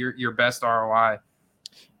capitalize your best ROI.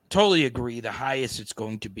 Totally agree. The highest it's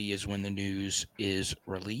going to be is when the news is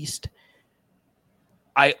released.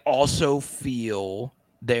 I also feel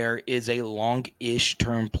there is a long-ish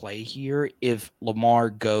term play here if Lamar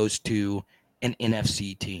goes to an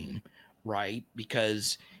NFC team, right?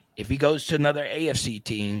 Because if he goes to another AFC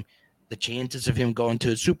team, the chances of him going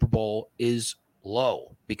to a Super Bowl is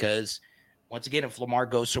low because once again, if Lamar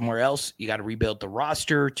goes somewhere else, you got to rebuild the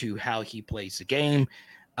roster to how he plays the game.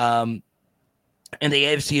 Um, and the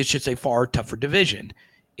AFC is just a far tougher division.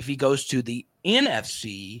 If he goes to the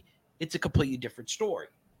NFC, it's a completely different story,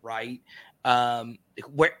 right?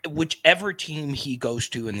 Whichever team he goes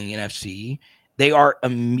to in the NFC, they are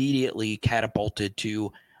immediately catapulted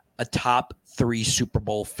to a top 3 Super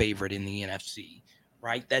Bowl favorite in the NFC,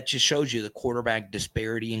 right? That just shows you the quarterback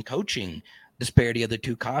disparity and coaching disparity of the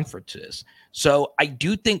two conferences. So I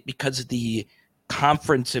do think because of the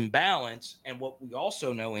conference imbalance and what we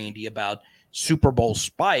also know, Andy, about Super Bowl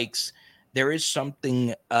spikes, there is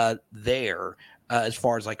something there as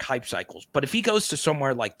far as like hype cycles. But if he goes to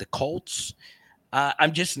somewhere like the Colts,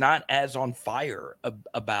 I'm just not as on fire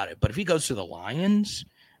about it. But if he goes to the Lions,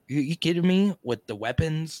 you kidding me? With the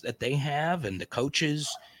weapons that they have and the coaches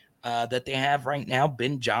that they have right now,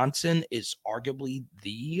 Ben Johnson is arguably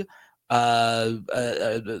the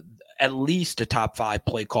at least a top 5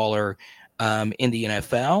 play caller in the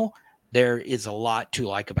NFL. There is a lot to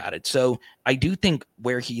like about it. So I do think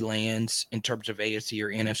where he lands in terms of AFC or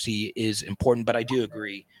NFC is important, but I do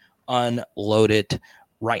agree, unload it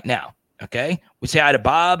right now. Okay. We say hi to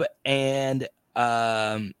Bob, and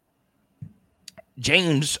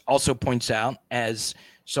James also points out, as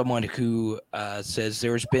someone who says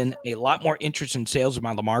there's been a lot more interest in sales of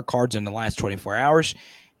my Lamar cards in the last 24 hours.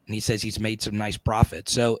 And he says he's made some nice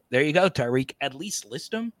profits. So there you go, Tyreek. At least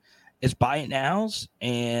list them as buy it nows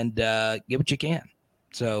and get what you can.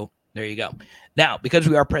 So there you go. Now, because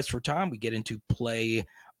we are pressed for time, we get into play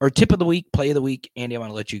or tip of the week, play of the week. Andy, I want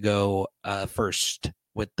to let you go first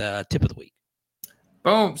with the tip of the week.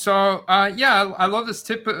 Boom. So, yeah, I love this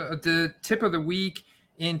the tip of the week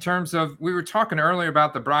in terms of, we were talking earlier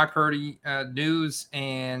about the Brock Purdy news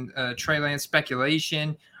and Trey Lance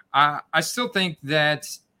speculation. I still think that,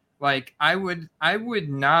 like, I would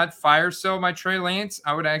not fire sell my Trey Lance.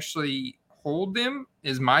 I would actually hold them.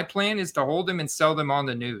 My plan is to hold them and sell them on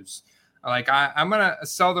the news. Like, I'm going to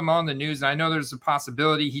sell them on the news. And I know there's a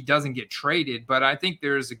possibility he doesn't get traded, but I think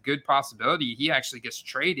there's a good possibility he actually gets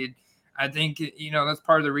traded. I think, that's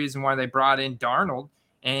part of the reason why they brought in Darnold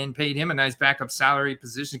and paid him a nice backup salary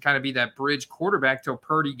position, kind of be that bridge quarterback till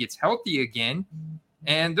Purdy gets healthy again.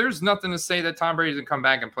 And there's nothing to say that Tom Brady doesn't come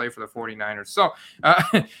back and play for the 49ers. So,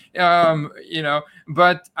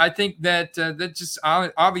 but I think that that just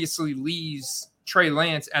obviously leaves Trey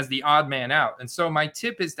Lance as the odd man out. And so my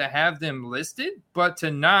tip is to have them listed, but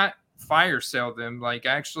to not fire sell them, like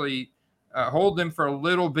actually hold them for a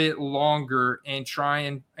little bit longer and try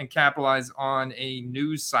and capitalize on a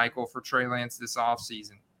news cycle for Trey Lance this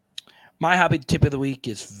offseason. My hobby tip of the week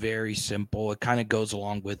is very simple. It kind of goes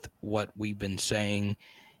along with what we've been saying.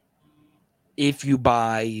 If you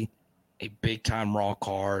buy a big time raw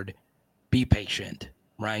card, be patient,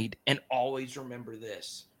 right? And always remember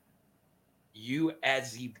this. You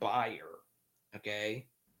as the buyer, okay,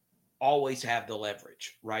 always have the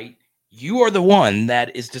leverage, right? You are the one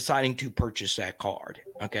that is deciding to purchase that card,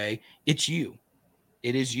 okay? It's you.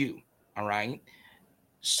 It is you, all right?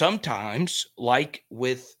 Sometimes, like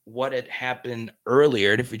with what had happened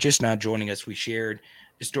earlier, and if you're just now joining us, we shared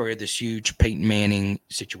the story of this huge Peyton Manning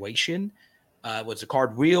situation. Was the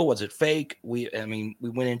card real? Was it fake? We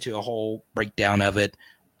went into a whole breakdown of it,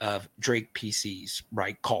 of Drake PC's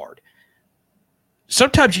right card.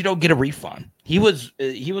 Sometimes you don't get a refund. He was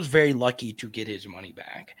very lucky to get his money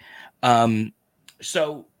back.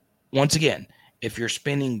 So once again, if you're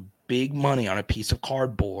spending big money on a piece of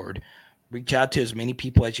cardboard, reach out to as many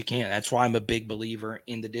people as you can. That's why I'm a big believer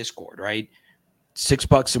in the Discord, right?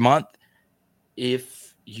 $6 a month.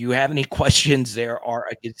 If you have any questions, there are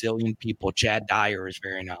a gazillion people. Chad Dyer is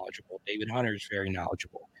very knowledgeable. David Hunter is very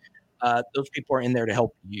knowledgeable. Those people are in there to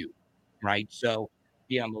help you, right? So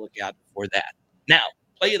be on the lookout for that. Now,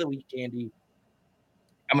 play of the week, Andy.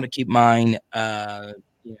 I'm going to keep mine,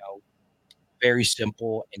 very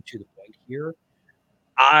simple and to the point here.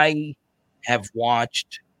 I have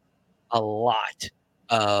watched a lot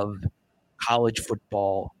of college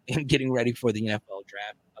football and getting ready for the NFL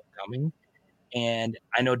draft upcoming. And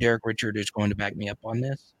I know Derek Richard is going to back me up on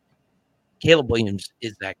this. Caleb Williams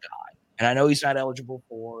is that guy. And I know he's not eligible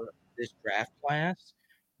for this draft class,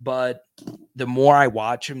 but the more I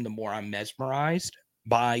watch him, the more I'm mesmerized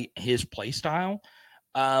by his play style.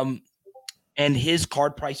 And his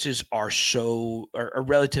card prices are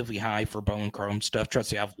relatively high for bone chrome stuff.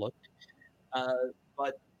 Trust me, I've looked.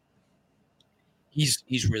 But he's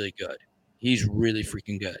really good. He's really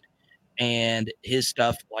freaking good. And his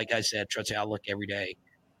stuff, like I said, trust me, I look every day.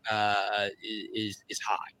 is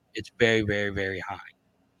high. It's very, very, very high.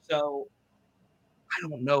 So I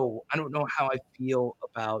don't know. I don't know how I feel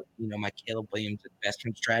about my Caleb Williams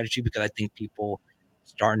investment strategy because I think people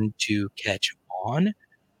starting to catch on.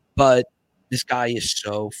 But this guy is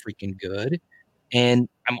so freaking good, and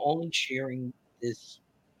I'm only sharing this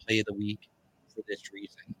play of the week for this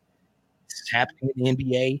reason. This is happening in the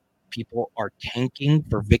NBA. People are tanking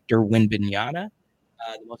for Victor Wembanyama,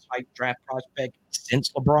 the most hyped draft prospect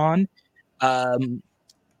since LeBron. Um,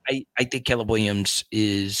 I think Caleb Williams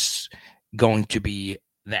is going to be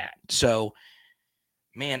that. So,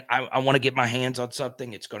 man, I want to get my hands on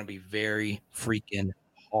something. It's going to be very freaking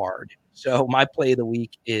hard. So, my play of the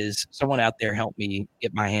week is someone out there help me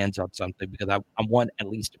get my hands on something because I want at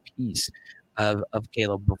least a piece of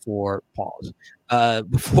Caleb before pause,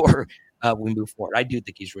 before we move forward. I do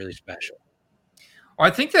think he's really special. Well,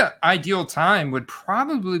 I think the ideal time would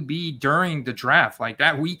probably be during the draft, like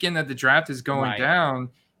that weekend that the draft is going down.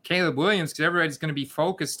 Caleb Williams, because everybody's going to be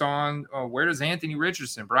focused on where does Anthony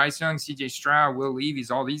Richardson, Bryce Young, C.J. Stroud, Will Levis,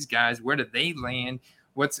 all these guys, where do they land?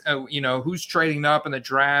 What's who's trading up in the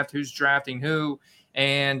draft, who's drafting who,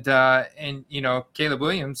 and Caleb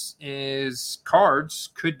Williams' cards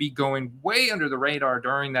could be going way under the radar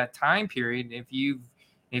during that time period. If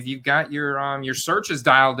you've got your searches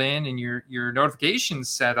dialed in and your notifications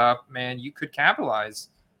set up, man, you could capitalize.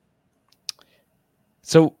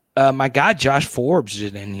 So my guy Josh Forbes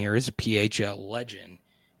is in here. He's a PHL legend.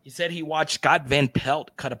 He said he watched Scott Van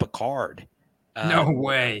Pelt cut up a card. No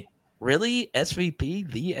way. Really?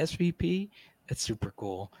 SVP? The SVP? That's super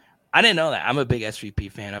cool. I didn't know that. I'm a big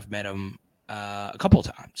SVP fan. I've met him a couple of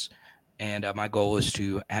times. And my goal is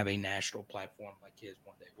to have a national platform like his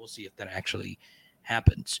one day. We'll see if that actually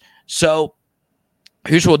happens. So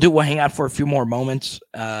here's what we'll do. We'll hang out for a few more moments.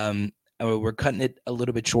 We're cutting it a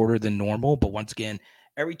little bit shorter than normal, but once again,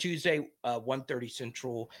 every Tuesday, 1:30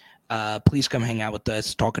 Central, please come hang out with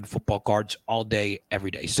us, talking football cards all day, every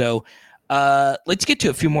day. So let's get to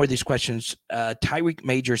a few more of these questions. Tyreek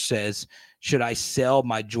Major says, should I sell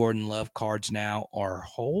my Jordan Love cards now or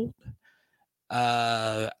hold?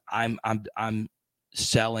 I'm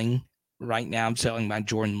selling right now. I'm selling my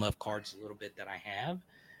Jordan Love cards a little bit that I have.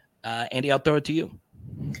 Andy, I'll throw it to you.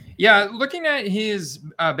 Yeah, looking at his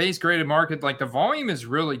base graded market, like the volume is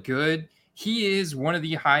really good. He is one of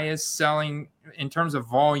the highest selling in terms of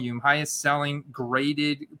volume, highest selling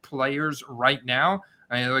graded players right now.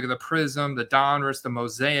 I mean, look at the Prism, the Donruss, the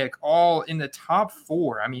Mosaic, all in the top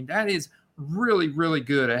 4. I mean, that is really, really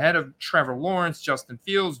good. Ahead of Trevor Lawrence, Justin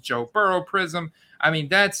Fields, Joe Burrow, Prism. I mean,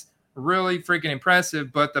 that's really freaking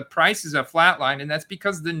impressive. But the prices have flatlined, and that's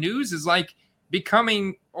because the news is like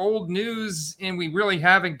becoming old news, and we really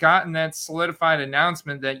haven't gotten that solidified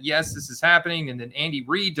announcement that, yes, this is happening. And then Andy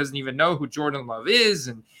Reid doesn't even know who Jordan Love is.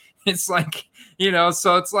 And it's like,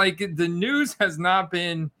 so it's like the news has not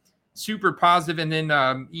been super positive. And then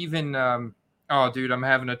oh, dude, I'm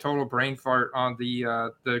having a total brain fart on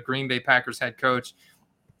the Green Bay Packers head coach.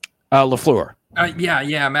 LaFleur.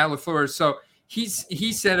 Yeah, Matt LaFleur. So he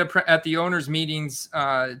said at the owners' meetings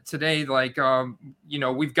today, like,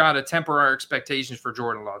 we've got to temper our expectations for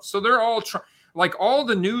Jordan Love. So they're all like all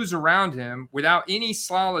the news around him without any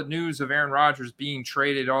solid news of Aaron Rodgers being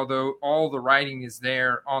traded, although all the writing is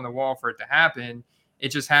there on the wall for it to happen. It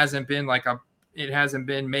just hasn't been it hasn't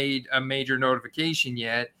been made a major notification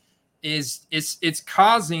yet. It's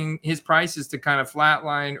causing his prices to kind of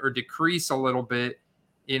flatline or decrease a little bit.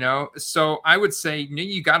 So I would say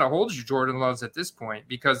you got to hold your Jordan Loves at this point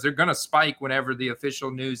because they're going to spike whenever the official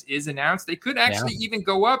news is announced. They could actually even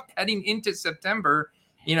go up heading into September,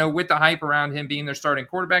 with the hype around him being their starting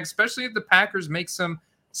quarterback, especially if the Packers make some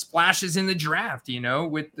splashes in the draft,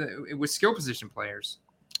 with skill position players.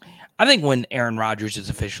 I think when Aaron Rodgers is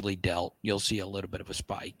officially dealt, you'll see a little bit of a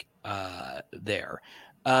spike there.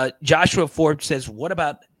 Joshua Forbes says, what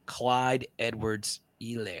about Clyde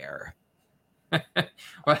Edwards-Helaire?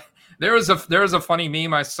 Well, there was a funny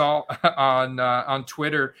meme I saw on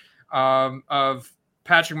Twitter of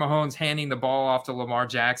Patrick Mahomes handing the ball off to Lamar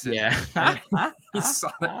Jackson. Yeah, he saw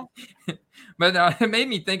that. But it made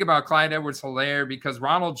me think about Clyde Edwards-Helaire because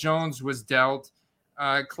Ronald Jones was dealt.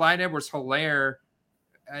 Clyde Edwards-Helaire,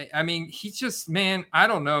 I mean, he's just, man, I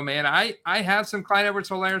don't know, man. I have some Clyde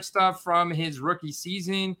Edwards-Helaire stuff from his rookie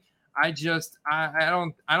season. I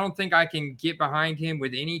don't think I can get behind him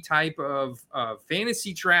with any type of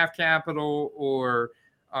fantasy draft capital or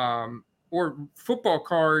football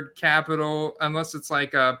card capital, unless it's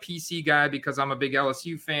like a PC guy because I'm a big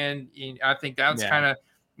LSU fan. I think that's kind of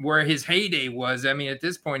where his heyday was. I mean, at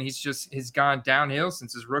this point, he's gone downhill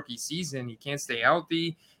since his rookie season. He can't stay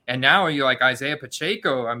healthy. And now you like Isaiah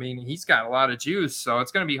Pacheco. I mean, he's got a lot of juice, so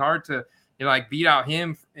it's going to be hard to beat out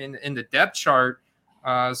him in the depth chart.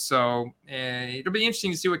 So it'll be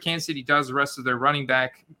interesting to see what Kansas City does the rest of their running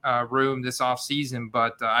back room this offseason.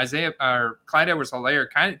 But Clyde Edwards-Helaire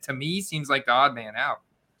kind of, to me, seems like the odd man out.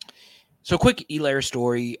 So quick Helaire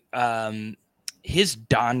story. His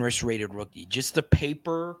Donruss rated rookie, just the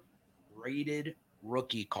paper rated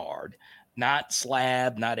rookie card, not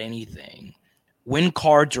slab, not anything. When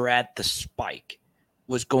cards are at the spike,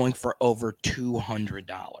 was going for over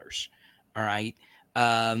 $200. All right.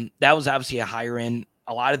 That was obviously a higher end.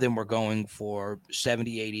 A lot of them were going for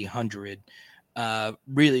 70, 80, 100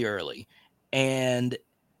 really early. And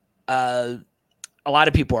a lot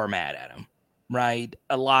of people are mad at him, right?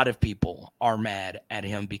 A lot of people are mad at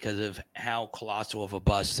him because of how colossal of a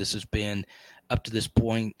bust this has been up to this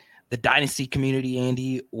point. The dynasty community,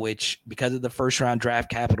 Andy, which because of the first round draft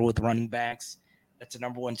capital with running backs, that's the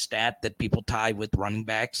number one stat that people tie with running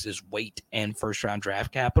backs is weight and first round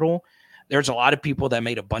draft capital. There's a lot of people that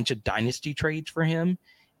made a bunch of dynasty trades for him,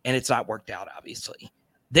 and it's not worked out, obviously.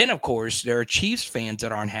 Then, of course, there are Chiefs fans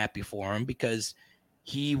that aren't happy for him because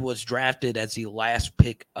he was drafted as the last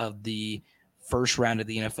pick of the first round of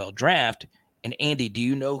the NFL draft. And, Andy, do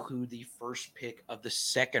you know who the first pick of the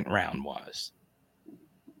second round was?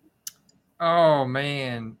 Oh,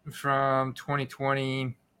 man, from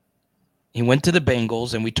 2020. He went to the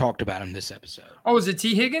Bengals, and we talked about him this episode. Oh, is it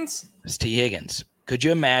T. Higgins? It's T. Higgins. Could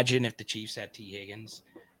you imagine if the Chiefs had T. Higgins?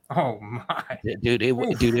 Oh, my. Dude, it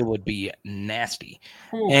would be nasty.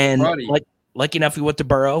 Oof, and buddy. Lucky enough, he went to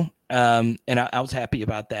Burrow, and I was happy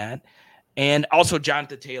about that. And also,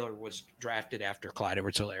 Jonathan Taylor was drafted after Clyde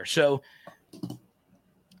Edwards-Helaire. So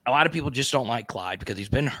a lot of people just don't like Clyde because he's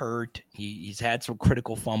been hurt. He's had some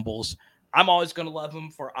critical fumbles. I'm always going to love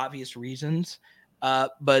him for obvious reasons.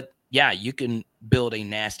 But, yeah, you can build a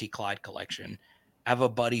nasty Clyde collection. I have a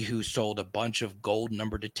buddy who sold a bunch of gold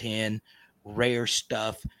number to 10, rare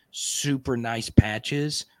stuff, super nice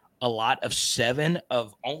patches, a lot of 7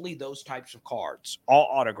 of only those types of cards, all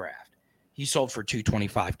autographed. He sold for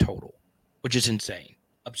 $225 total, which is insane,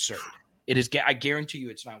 absurd. It is. I guarantee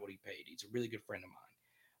you, it's not what he paid. He's a really good friend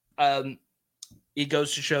of mine. It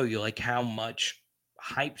goes to show you like how much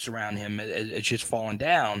hype's around him. It's just fallen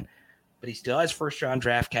down, but he still has first round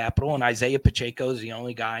draft capital, and Isaiah Pacheco is the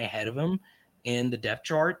only guy ahead of him in the depth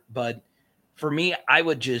chart. But for me, I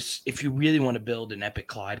would just, if you really want to build an epic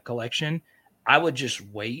Clyde collection, I would just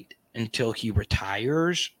wait until he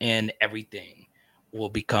retires and everything will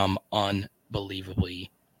become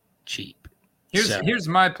unbelievably cheap. Here's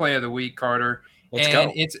my play of the week, Carter. Let's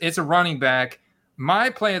go. It's a running back.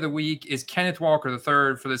 My play of the week is Kenneth Walker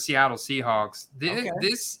III for the Seattle Seahawks.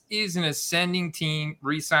 This is an ascending team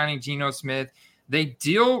re-signing Geno Smith. They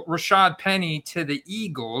deal Rashad Penny to the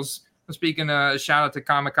Eagles. Speaking of shout out to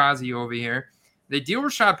Kamikaze over here. They deal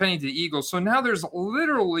Rashad Penny to the Eagles. So now there's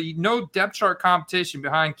literally no depth chart competition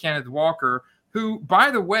behind Kenneth Walker, who,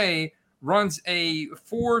 by the way, runs a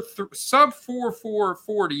sub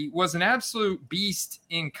 4.40, was an absolute beast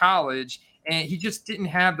in college, and he just didn't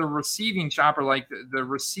have the receiving chopper like the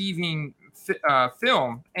receiving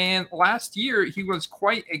film. And last year, he was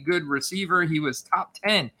quite a good receiver. He was top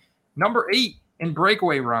 10, number 8 in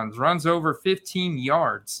breakaway runs over 15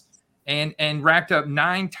 yards. And racked up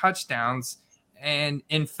 9 touchdowns, and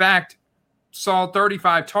in fact saw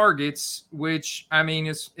 35 targets, which I mean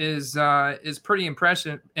is pretty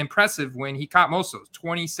impressive when he caught most of those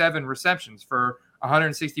 27 receptions for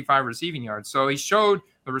 165 receiving yards. So he showed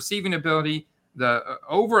the receiving ability, the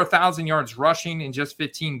over 1,000 yards rushing in just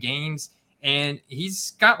 15 games, and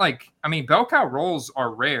he's got bell cow roles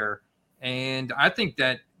are rare, and I think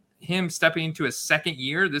that him stepping into his second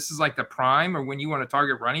year, this is like the prime or when you want to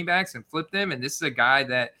target running backs and flip them. And this is a guy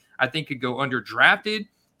that I think could go underdrafted,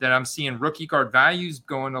 that I'm seeing rookie card values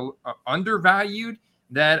going undervalued,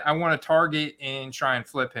 that I want to target and try and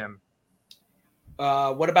flip him.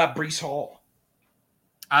 What about Breece Hall?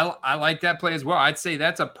 I like that play as well. I'd say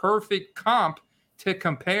that's a perfect comp to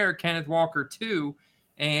compare Kenneth Walker to.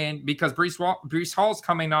 And because Breece Hall's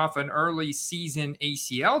coming off an early season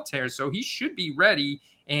ACL tear, so he should be ready.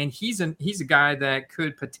 And he's a guy that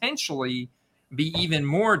could potentially be even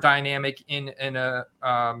more dynamic in a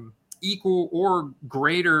equal or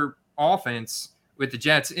greater offense with the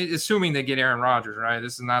Jets, assuming they get Aaron Rodgers, right?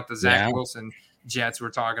 This is not the Zach Wilson Jets we're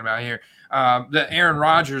talking about here. The Aaron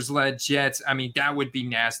Rodgers-led Jets, I mean, that would be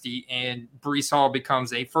nasty. And Breece Hall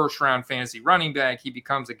becomes a first-round fantasy running back. He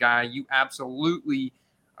becomes a guy you absolutely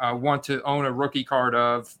want to own a rookie card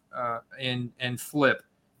of and flip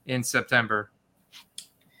in September.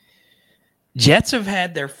 Jets have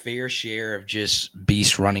had their fair share of just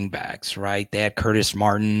beast running backs, right? They had Curtis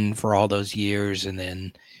Martin for all those years, and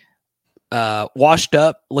then washed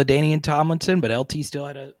up LaDainian Tomlinson, but LT still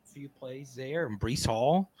had a few plays there. And Breece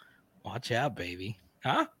Hall, watch out, baby.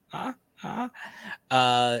 Huh?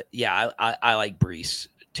 Yeah, I like Breece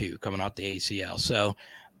too, coming off the ACL. So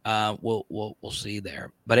we'll see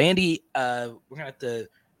there. But Andy, we're gonna have to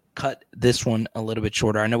cut this one a little bit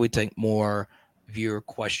shorter. I know we take more viewer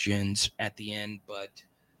questions at the end, but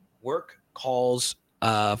work calls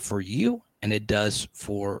for you, and it does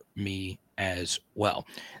for me as well.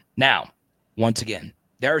 Now, once again,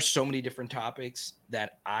 there are so many different topics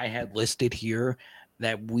that I had listed here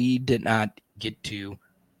that we did not get to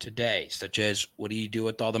today, such as what do you do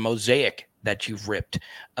with all the mosaic that you've ripped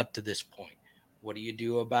up to this point? What do you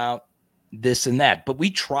do about this and that? But we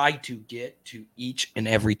try to get to each and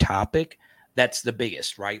every topic that's the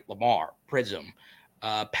biggest, right? Lamar, Prism,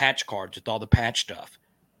 patch cards with all the patch stuff.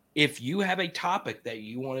 If you have a topic that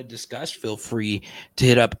you want to discuss, feel free to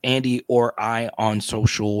hit up Andy or I on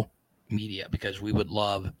social media, because we would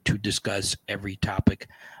love to discuss every topic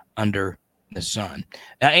under the sun.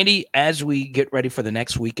 Now, Andy, as we get ready for the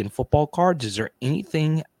next week in football cards, is there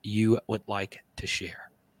anything you would like to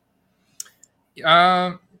share?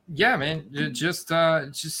 Yeah, man, just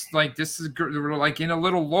like this is we're like in a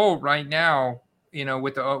little lull right now,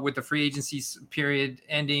 with the free agency period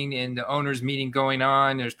ending and the owners meeting going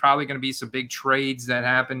on. There's probably going to be some big trades that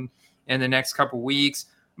happen in the next couple weeks,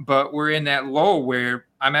 but we're in that lull where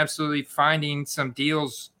I'm absolutely finding some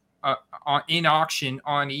deals in auction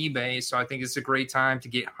on eBay. So I think it's a great time to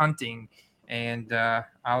get hunting, and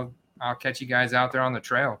I'll catch you guys out there on the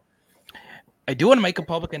trail. I do want to make a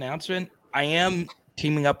public announcement. I am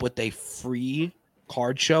teaming up with a free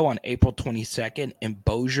card show on April 22nd in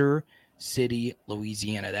Bossier City,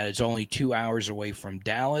 Louisiana. That is only 2 hours away from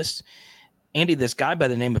Dallas. Andy, this guy by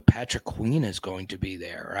the name of Patrick Queen is going to be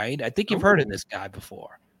there, right? I think you've heard of this guy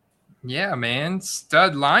before. Yeah, man.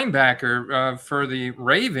 Stud linebacker for the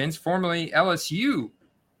Ravens, formerly LSU.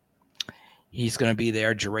 He's going to be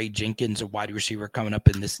there. Jeray Jenkins, a wide receiver coming up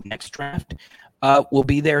in this next draft, will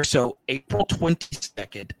be there. So April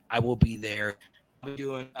 22nd, I will be there. I'll be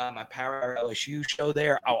doing my Power LSU show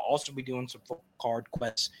there. I'll also be doing some Card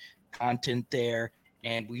Quest content there,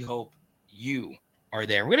 and we hope you are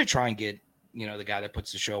there. We're going to try and get, the guy that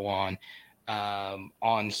puts the show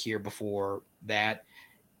on here before that.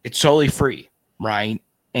 It's solely free, right?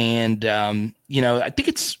 And, I think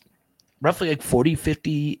it's roughly like 40,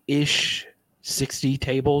 50-ish, 60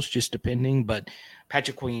 tables, just depending. But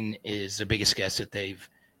Patrick Queen is the biggest guest that they've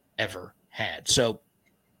ever had. So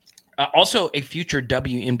also a future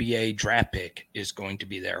WNBA draft pick is going to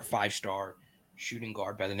be there, a 5-star shooting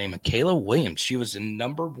guard by the name of Kayla Williams. She was the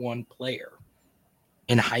number 1 player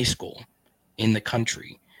in high school in the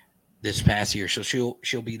country this past year. So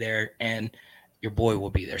she'll be there, and your boy will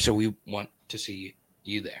be there. So we want to see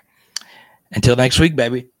you there. Until next week,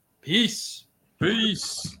 baby. Peace.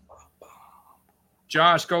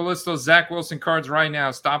 Josh, go list those Zach Wilson cards right now.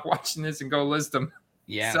 Stop watching this and go list them.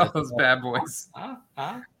 Yeah. Sell those bad boys.